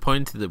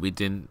disappointed that we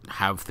didn't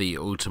have the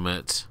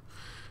ultimate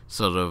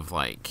sort of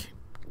like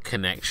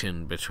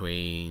connection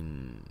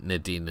between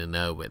Nadine and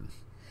Erwin?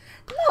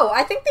 No,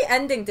 I think the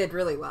ending did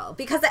really well,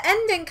 because the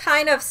ending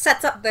kind of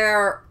sets up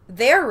their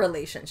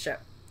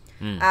relationship,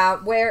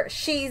 where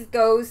she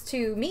goes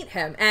to meet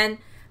him, and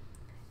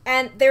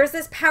there's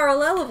this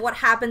parallel of what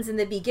happens in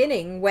the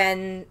beginning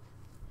when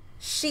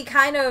she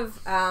kind of,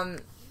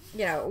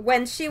 you know,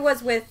 when she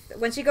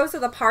goes to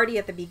the party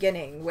at the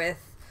beginning with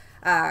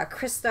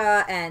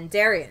Krista and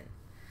Darian.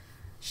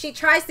 She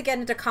tries to get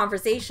into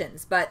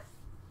conversations, but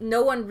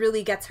no one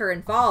really gets her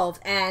involved,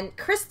 and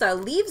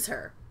Krista leaves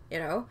her, you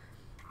know.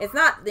 It's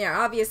not, you know,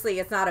 obviously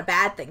it's not a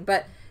bad thing,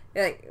 but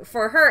like,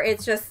 for her,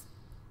 it's just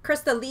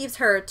Krista leaves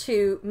her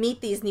to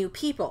meet these new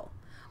people.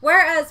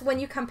 Whereas when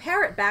you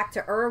compare it back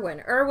to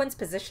Erwin's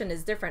position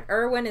is different.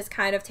 Erwin is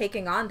kind of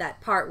taking on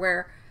that part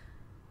where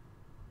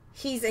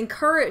he's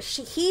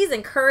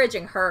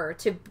encouraging her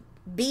to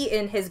be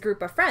in his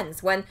group of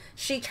friends. When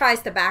she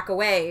tries to back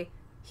away,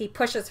 he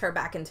pushes her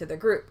back into the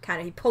group.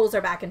 He pulls her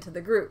back into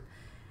the group.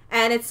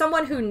 And it's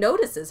someone who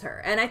notices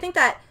her. And I think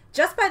that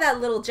just by that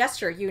little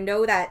gesture, you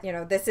know that, you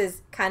know, this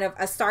is kind of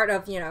a start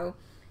of, you know,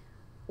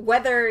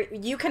 whether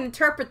you can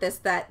interpret this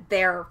that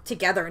they're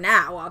together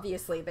now.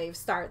 Obviously,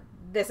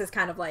 this is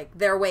kind of like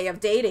their way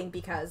of dating,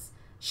 because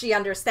she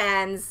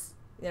understands,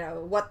 you know,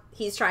 what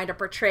he's trying to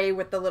portray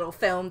with the little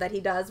film that he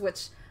does,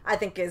 which I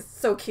think is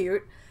so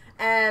cute.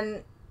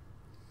 And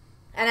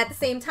at the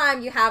same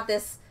time, you have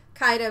this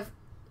kind of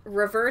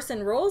reverse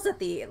in roles at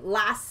the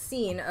last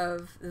scene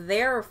of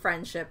their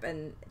friendship,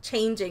 and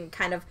changing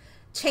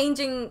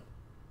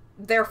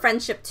their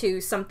friendship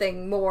to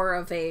something more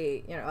of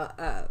a, you know,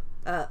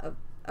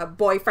 a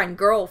boyfriend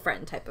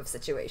girlfriend type of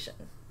situation.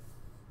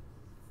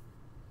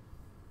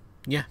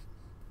 Yeah.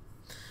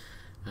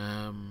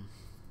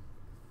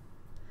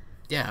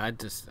 Yeah,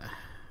 it's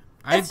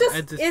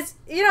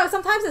you know,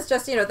 sometimes it's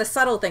just, you know, the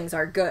subtle things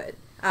are good.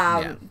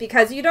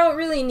 Because you don't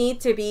really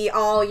need to be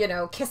all, you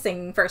know,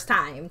 kissing first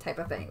time type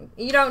of thing.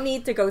 You don't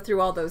need to go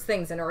through all those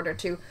things in order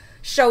to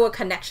show a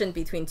connection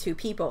between two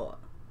people.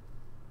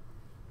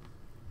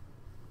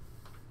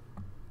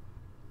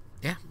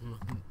 Yeah.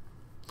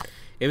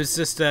 It was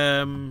just,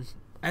 as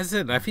I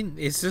said, I think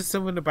it's just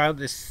something about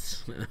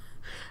this,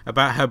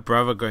 about her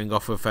brother going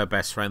off with her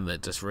best friend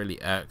that just really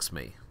irks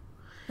me.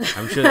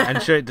 I'm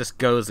sure it just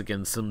goes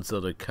against some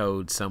sort of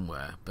code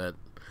somewhere, but,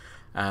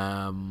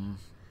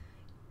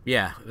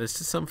 yeah, there's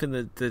just something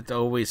that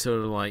always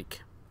sort of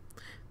like,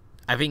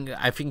 I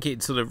think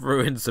it sort of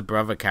ruins the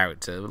brother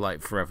character,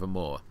 like,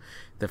 forevermore.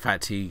 The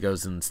fact he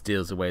goes and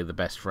steals away the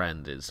best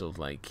friend is sort of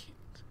like,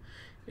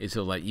 it's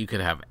sort of like you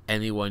could have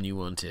anyone you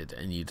wanted,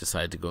 and you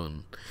decide to go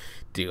and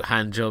do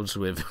hand jobs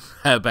with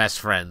her best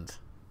friend.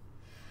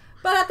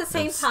 But at the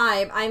same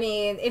time, I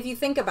mean, if you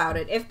think about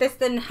it, if this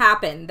didn't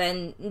happen,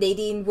 then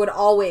Nadine would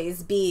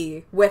always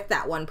be with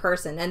that one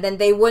person, and then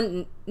they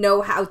wouldn't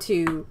know how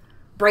to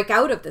break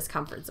out of this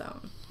comfort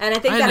zone. And I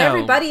think that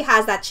everybody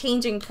has that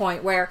changing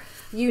point where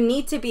you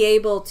need to be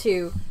able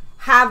to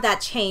have that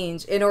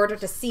change in order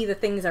to see the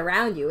things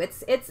around you.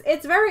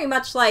 It's very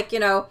much like, you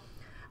know,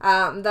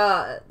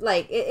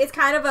 it's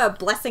kind of a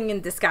blessing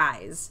in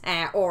disguise,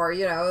 or,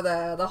 you know,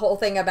 the whole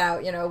thing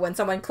about, you know, when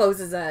someone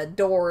closes a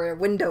door, a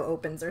window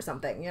opens or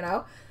something, you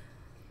know.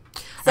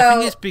 So I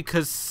think it's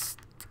because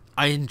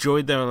I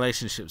enjoyed their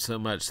relationship so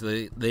much.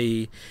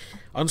 The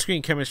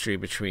on-screen chemistry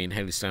between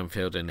Haley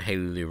Steinfeld and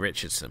Haley Lou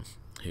Richardson,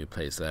 who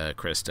plays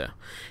Krista,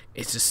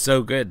 it's just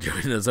so good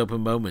during those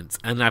open moments,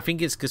 and I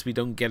think it's because we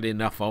don't get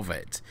enough of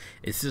it.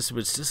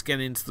 We're just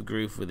getting into the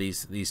groove with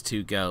these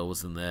two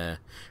girls and their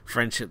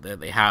friendship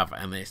that they have,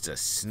 and it's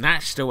just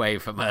snatched away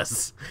from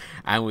us,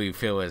 and we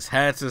feel as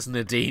hurt as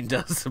Nadine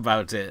does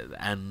about it.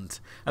 And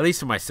at least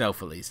for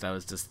myself, I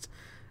was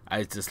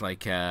just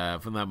like,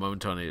 from that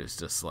moment on, it was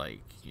just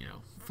like, you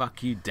know,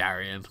 fuck you,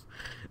 Darian.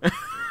 I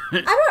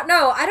don't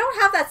know. I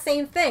don't have that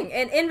same thing,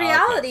 and in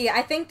reality, okay.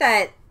 I think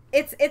that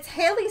it's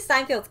Haley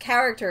Steinfeld's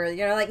character,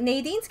 you know, like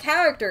Nadine's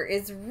character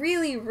is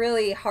really,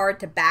 really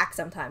hard to back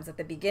sometimes at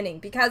the beginning,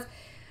 because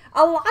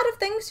a lot of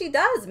things she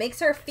does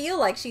makes her feel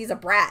like she's a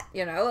brat,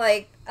 you know,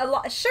 like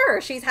sure,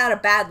 she's had a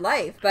bad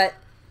life, but,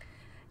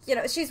 you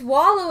know, she's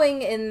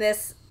wallowing in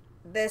this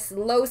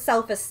low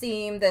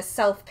self-esteem, this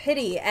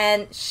self-pity,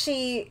 and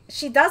she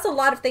does a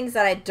lot of things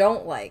that I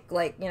don't like,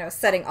 you know,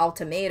 setting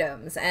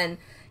ultimatums and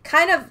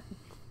kind of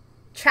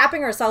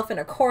trapping herself in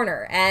a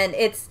corner. And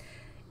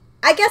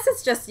I guess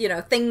it's just, you know,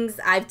 things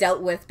I've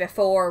dealt with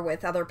before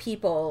with other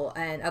people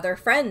and other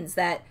friends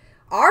that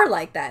are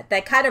like that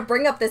kind of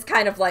bring up this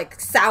kind of like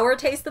sour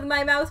taste in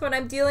my mouth when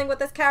I'm dealing with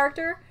this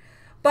character.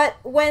 But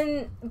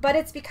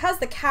it's because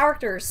the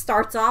character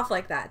starts off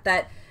like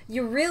that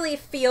you really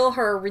feel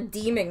her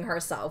redeeming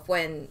herself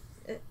when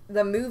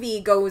the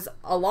movie goes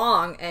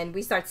along and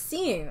we start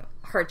seeing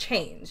her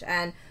change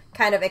and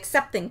kind of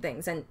accepting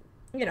things. And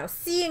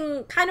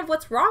seeing kind of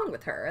what's wrong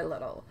with her a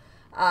little,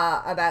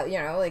 about,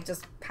 like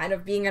just kind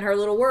of being in her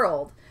little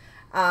world.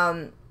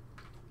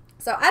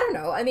 So I don't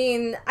know. I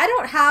mean, I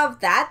don't have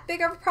that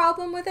big of a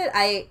problem with it.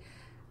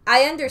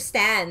 I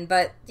understand,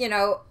 but,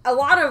 a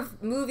lot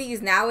of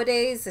movies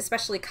nowadays,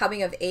 especially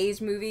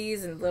coming-of-age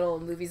movies and little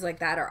movies like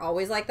that, are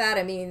always like that.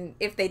 I mean,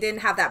 if they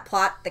didn't have that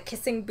plot, the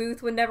kissing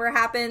booth would never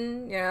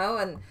happen,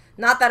 and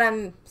not that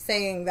I'm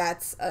saying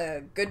that's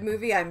a good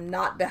movie. I'm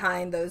not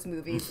behind those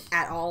movies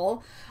at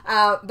all.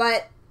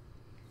 But,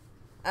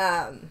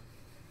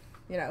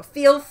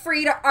 feel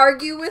free to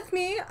argue with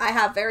me. I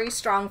have very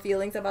strong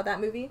feelings about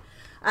that movie.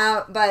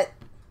 But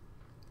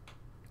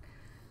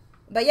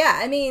yeah,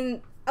 I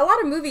mean, a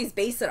lot of movies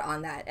base it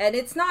on that, and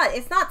it's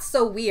not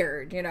so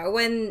weird,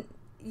 when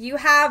you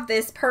have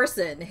this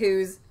person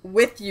who's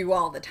with you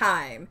all the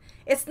time.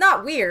 It's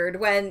not weird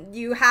when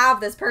you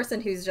have this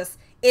person who's just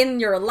in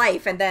your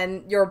life, and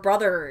then your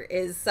brother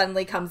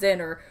suddenly comes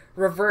in, or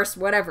reverse,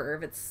 whatever,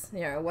 if it's,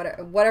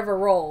 whatever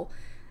role.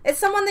 It's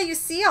someone that you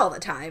see all the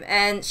time,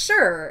 and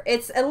sure,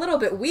 it's a little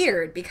bit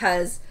weird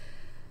because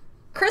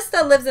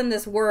Krista lives in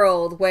this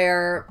world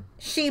where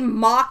she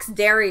mocks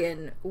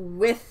Darian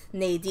with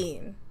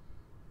Nadine.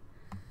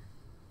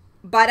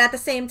 But at the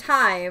same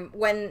time,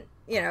 when,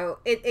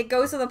 it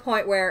goes to the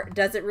point where,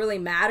 does it really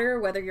matter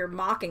whether you're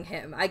mocking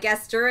him? I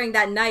guess during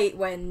that night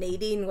when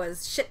Nadine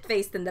was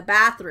shit-faced in the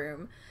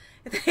bathroom,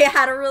 they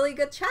had a really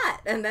good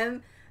chat. And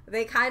then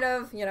they kind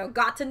of,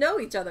 got to know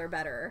each other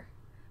better.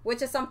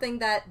 Which is something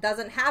that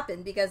doesn't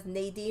happen because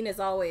Nadine is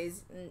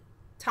always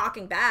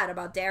talking bad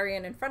about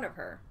Darian in front of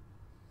her.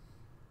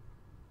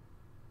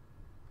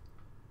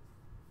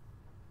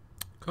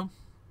 Cool.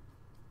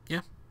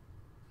 Yeah.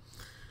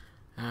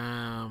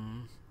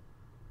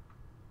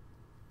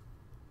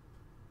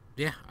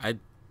 Yeah, I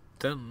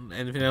don't.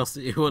 Anything else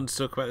that you want to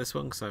talk about this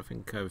one? Because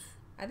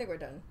I think we're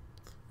done.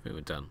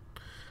 we're done.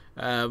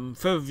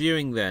 For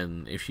viewing,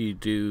 then, if you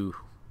do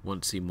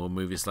want to see more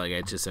movies like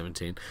Edge of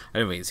 17, I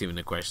don't think it's even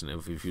a question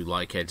of if you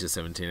like Edge of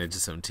 17. Edge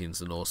of 17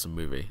 is an awesome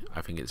movie.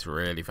 I think it's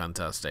really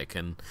fantastic,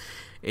 and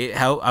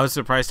I was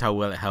surprised how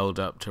well it held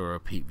up to a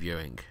repeat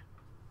viewing.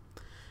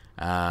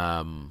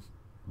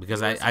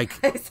 Because I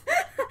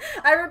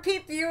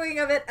repeat viewing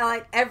of it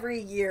like every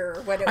year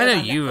when it was I know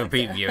on you Netflix.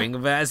 repeat viewing,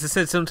 but as I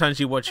said, sometimes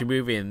you watch a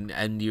movie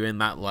and you're in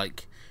that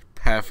like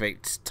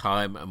perfect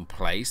time and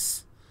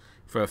place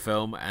for a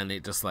film, and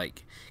it just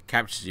like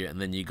captures you,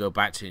 and then you go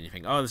back to it and you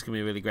think, oh, this is gonna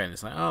be really great, and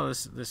it's like, oh,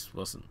 this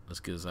wasn't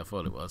as good as I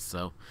thought it was.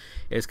 So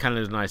it's kind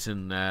of nice,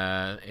 and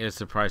it was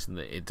surprising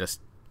that it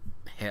just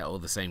hit all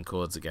the same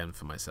chords again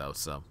for myself.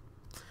 So.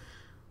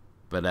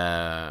 But,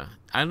 I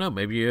don't know,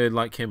 maybe you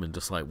like him and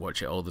just, like,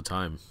 watch it all the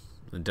time.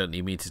 And don't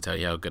need me to tell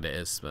you how good it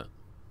is, but...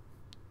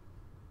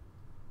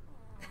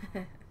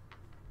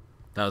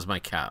 That was my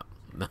cat.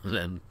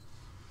 Then...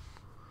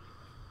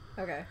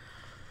 Okay.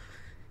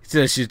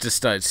 So she just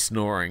started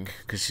snoring,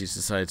 because she's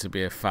decided to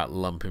be a fat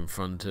lump in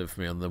front of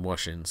me on the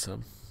washing,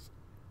 so...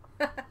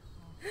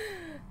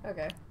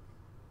 Okay.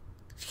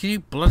 Can you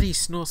bloody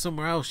snore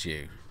somewhere else,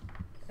 you?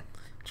 I'm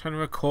trying to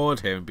record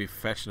here and be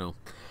professional.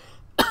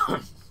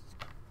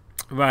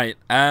 Right,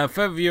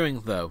 for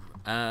viewing though,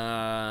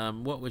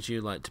 what would you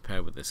like to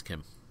pair with this,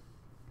 Kim?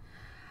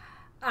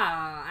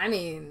 I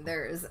mean,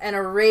 there's an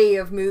array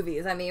of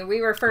movies. I mean,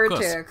 we referred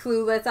to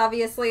Clueless,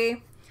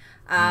 obviously.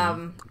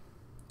 And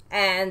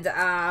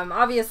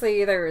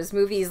obviously there's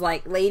movies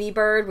like Lady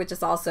Bird, which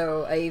is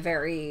also a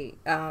very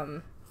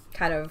kind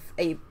of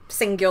a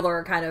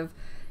singular kind of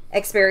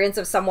experience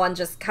of someone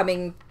just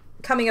coming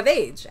of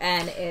age,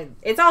 and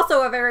it's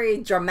also a very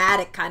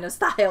dramatic kind of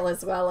style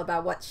as well,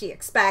 about what she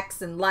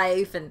expects in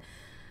life and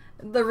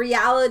the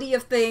reality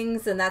of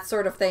things and that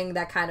sort of thing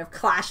that kind of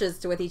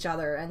clashes with each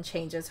other and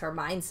changes her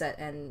mindset.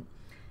 And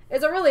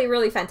it's a really,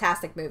 really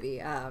fantastic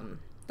movie,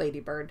 Lady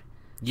Bird.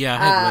 Yeah, I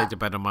had Lady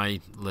Bird on my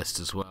list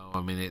as well.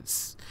 I mean,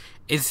 it's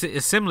a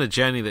similar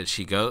journey that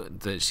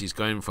she's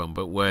going from,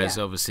 but whereas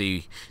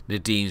obviously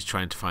Nadine's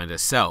trying to find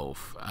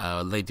herself,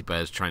 Lady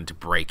Bird's trying to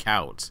break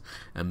out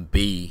and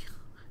be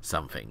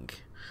something.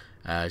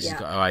 She's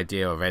got an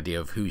idea already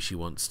of who she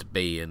wants to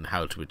be and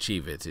how to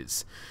achieve it.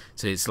 It's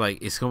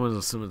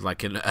almost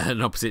like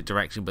an opposite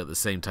direction, but at the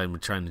same time we're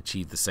trying to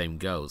achieve the same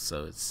goals.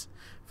 So it's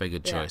a very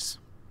good choice.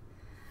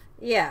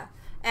 Yeah.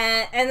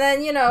 And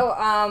then,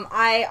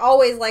 I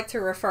always like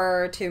to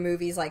refer to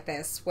movies like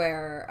this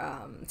where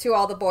To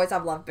All the Boys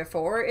I've Loved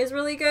Before is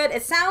really good.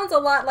 It sounds a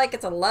lot like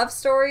it's a love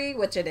story,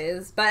 which it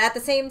is, but at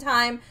the same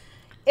time,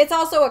 it's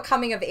also a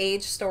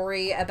coming-of-age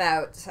story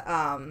about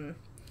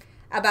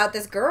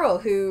this girl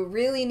who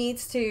really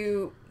needs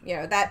to,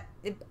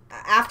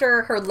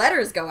 after her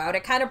letters go out,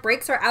 it kind of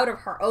breaks her out of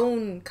her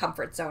own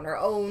comfort zone, her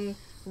own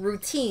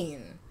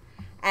routine.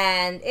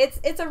 And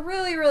it's a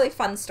really, really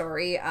fun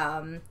story.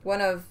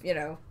 One of,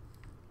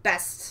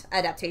 best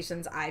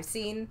adaptations I've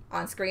seen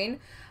on screen.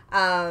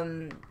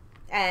 And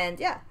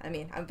yeah, I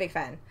mean, I'm a big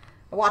fan.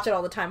 I watch it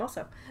all the time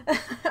also.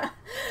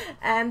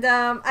 And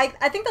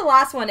I think the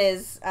last one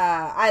is,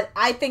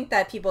 I think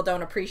that people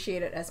don't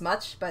appreciate it as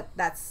much, but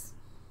that's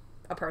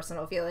a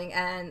personal feeling,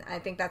 and I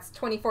think that's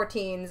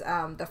 2014's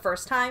The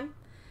First Time,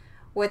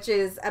 which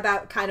is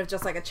about kind of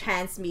just like a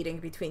chance meeting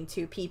between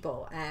two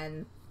people,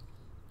 and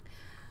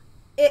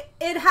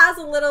it has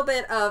a little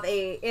bit of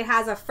it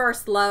has a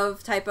first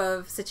love type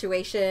of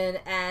situation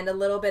and a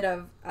little bit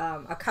of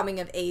a coming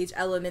of age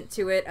element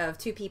to it, of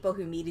two people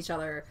who meet each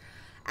other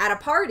at a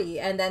party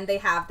and then they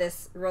have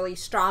this really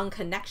strong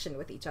connection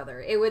with each other.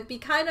 It would be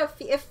kind of,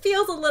 it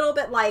feels a little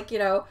bit like, you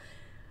know,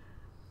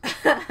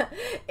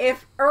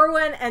 if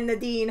Erwin and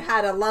Nadine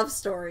had a love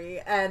story,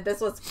 and this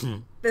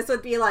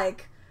would be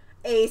like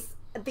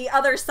the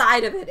other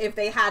side of it if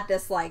they had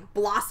this like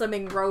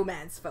blossoming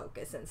romance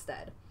focus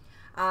instead.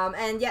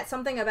 And yet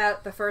something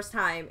about The First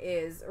Time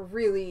is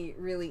really,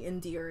 really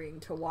endearing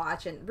to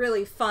watch and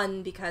really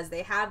fun, because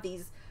they have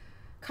these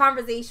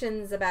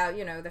conversations about,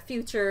 you know, the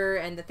future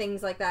and the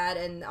things like that.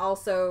 And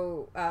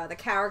also the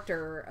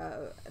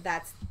character,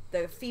 that's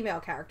the female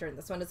character in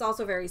this one, is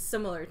also very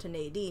similar to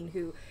Nadine,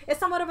 who is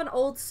somewhat of an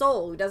old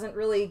soul who doesn't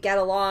really get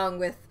along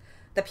with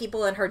the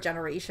people in her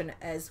generation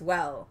as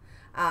well.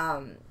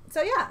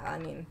 So yeah, I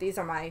mean, these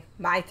are my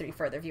three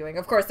further viewing.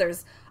 Of course,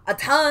 there's a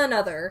ton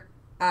other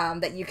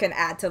that you can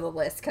add to the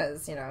list,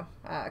 because, you know,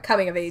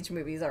 coming of age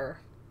movies are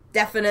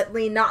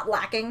definitely not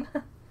lacking.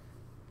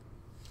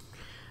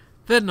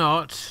 They're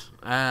not.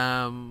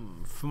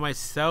 For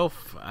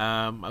myself,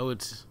 I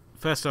would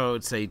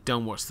say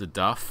don't watch The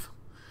Duff,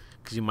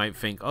 because you might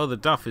think, oh, The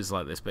Duff is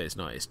like this, but it's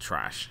not. It's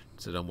trash,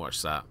 so don't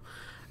watch that.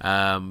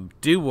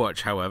 Do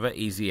watch, however,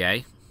 Easy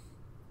A.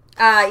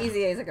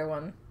 Easy A is a good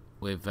one.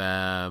 With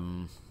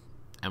Emma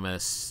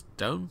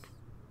Stone?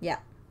 Yeah.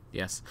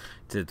 Yes,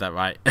 did that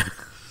right.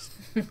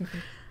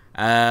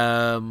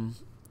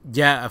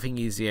 Yeah, I think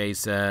Easy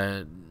A's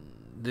there's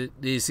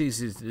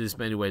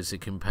many ways to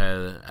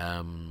compare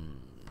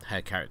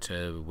her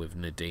character with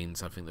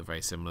Nadine's. I think they're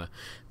very similar.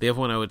 The other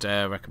one I would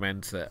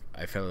recommend that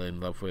I fell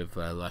in love with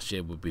last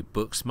year would be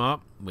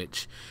Booksmart,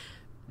 which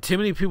too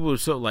many people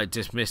sort of like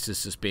dismissed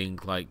as just being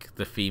like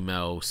the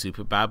female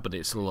Superbad, but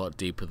it's a lot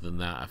deeper than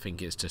that. I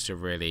think it's just a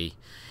really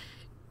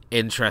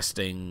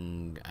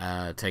interesting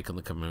take on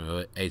the coming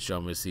of age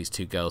drama, as these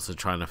two girls are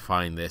trying to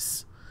find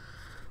this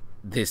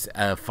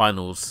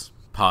finals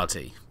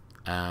party,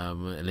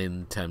 and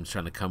in terms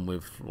trying to come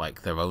with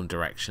like their own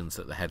directions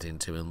that they're heading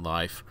to in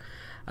life.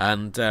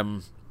 And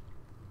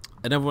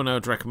another one I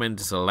would recommend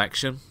is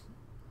Election,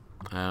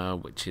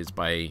 which is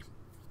by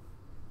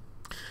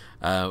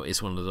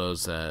it's one of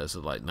those sort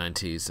of like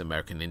 90s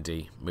American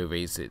indie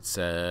movies. It's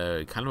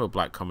kind of a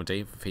black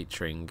comedy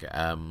featuring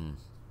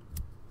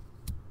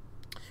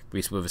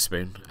Reese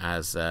Witherspoon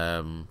as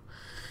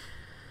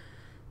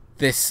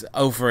this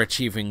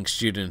overachieving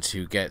student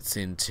who gets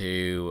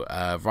into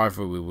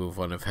rivalry with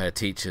one of her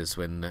teachers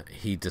when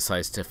he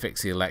decides to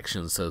fix the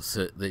election so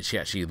that she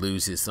actually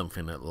loses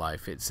something at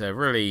life. It's a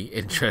really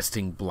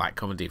interesting black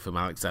comedy from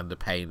Alexander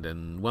Payne,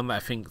 and one that I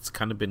think has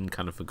kind of been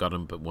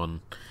forgotten, but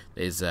one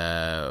is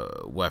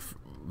worth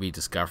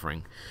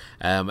rediscovering.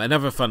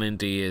 Another fun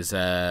indie is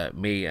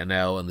Me,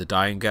 Annelle, and the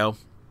Dying Girl,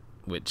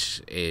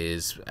 which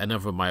is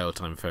another of my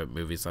all-time favorite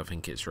movies. I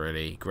think it's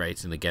really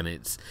great, and again,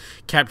 it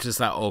captures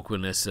that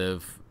awkwardness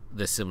of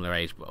the similar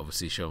age, but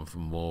obviously shown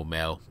from a more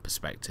male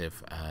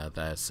perspective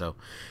there. So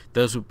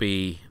those would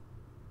be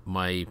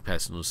my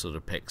personal sort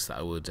of picks that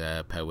I would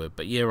pair with.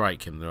 But you're right,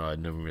 Kim, there are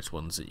numerous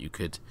ones that you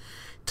could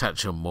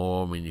touch on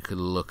more. I mean, you could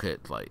look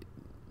at like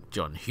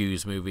John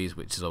Hughes movies,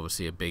 which is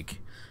obviously a big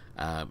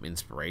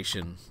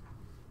inspiration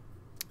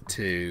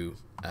to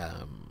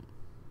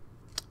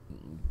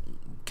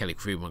Kelly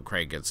Fremon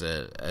Craig as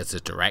a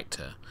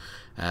director.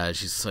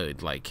 She's sort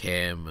of like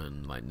him,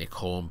 and like Nick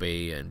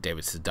Hornby and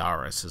David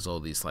Sedaris as all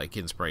these like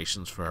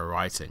inspirations for her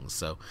writing.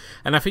 So,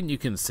 and I think you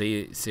can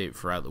see it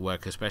throughout the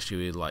work,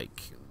 especially with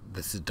like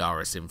the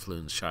Sedaris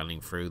influence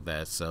shining through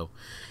there. So,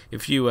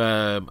 if you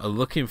are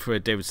looking for a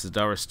David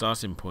Sedaris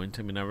starting point,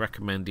 I mean, I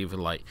recommend either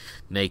like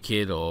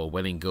Naked or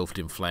When Engulfed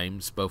in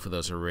Flames. Both of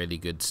those are really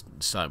good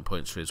starting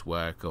points for his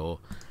work. Or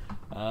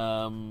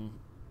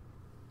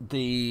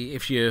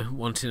if you're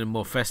wanting a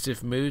more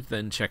festive mood,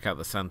 then check out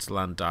the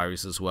Santaland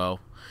Diaries as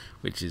well,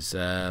 which is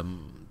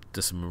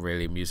just some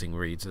really amusing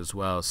reads as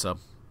well. So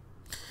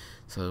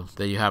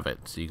there you have it.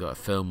 So you got a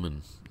film,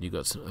 and you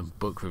got some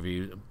book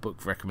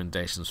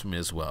recommendations from me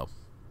as well.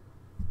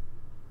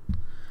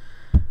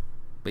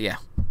 But yeah,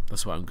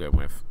 that's what I'm going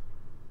with.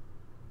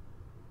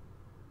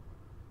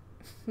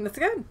 That's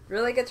good.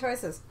 Really good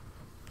choices.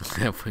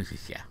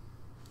 Yeah.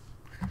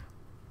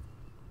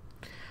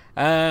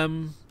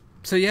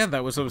 So yeah,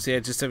 that was obviously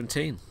Edge of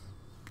 17.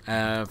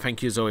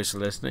 Thank you as always for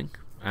listening,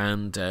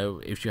 and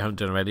if you haven't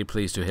done already,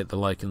 please do hit the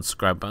like and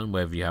subscribe button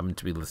wherever you happen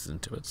to be listening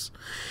to us.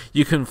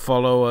 You can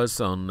follow us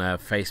on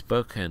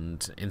Facebook and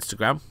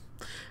Instagram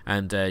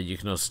And you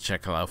can also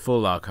check out our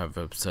full archive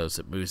of episodes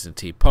at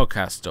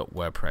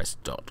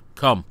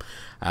moviesandteapodcast.wordpress.com,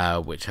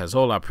 which has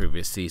all our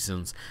previous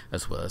seasons,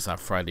 as well as our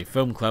Friday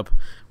Film Club,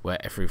 where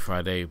every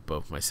Friday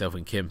both myself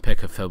and Kim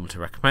pick a film to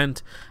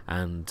recommend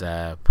and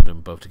put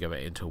them both together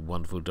into a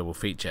wonderful double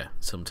feature.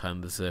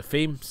 Sometimes there's a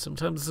theme,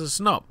 sometimes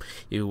there's not.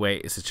 Either way,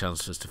 it's a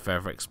chance for us to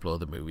further explore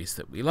the movies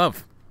that we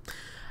love.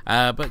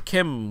 But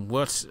Kim,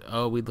 what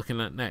are we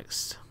looking at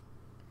next?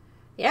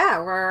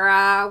 Yeah,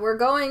 we're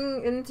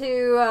going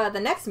into the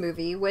next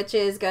movie, which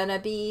is gonna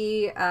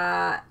be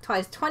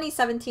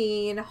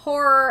 2017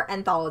 horror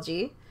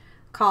anthology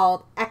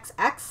called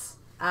XX,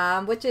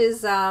 which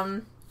is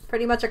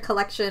pretty much a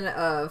collection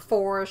of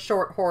 4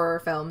 short horror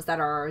films that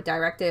are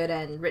directed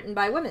and written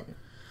by women.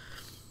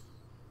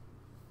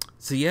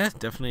 So yeah,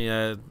 definitely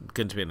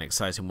going to be an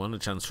exciting one, a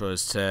chance for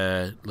us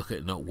to look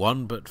at not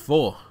 1 but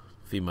 4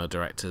 female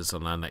directors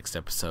on our next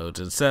episode.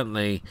 And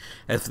certainly,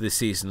 as this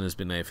season has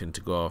been anything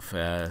to go off,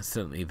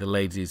 certainly the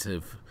ladies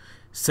have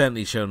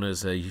certainly shown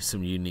us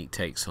some unique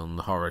takes on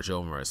the horror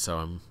genre, so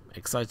I'm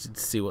excited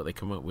to see what they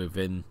come up with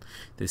in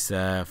this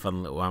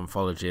fun little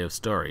anthology of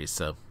stories.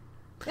 So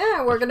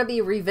yeah, we're gonna be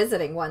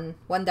revisiting one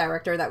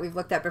director that we've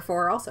looked at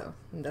before also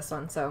in this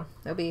one, so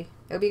it'll be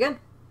good.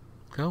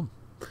 Cool.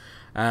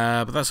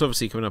 But that's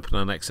obviously coming up in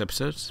our next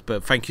episode.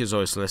 But thank you as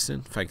always for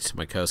listening. Thank you to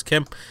my co-host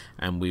Kim,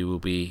 and we will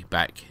be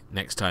back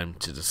next time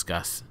to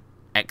discuss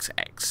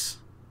XX.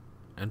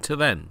 Until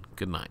then,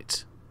 good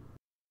night.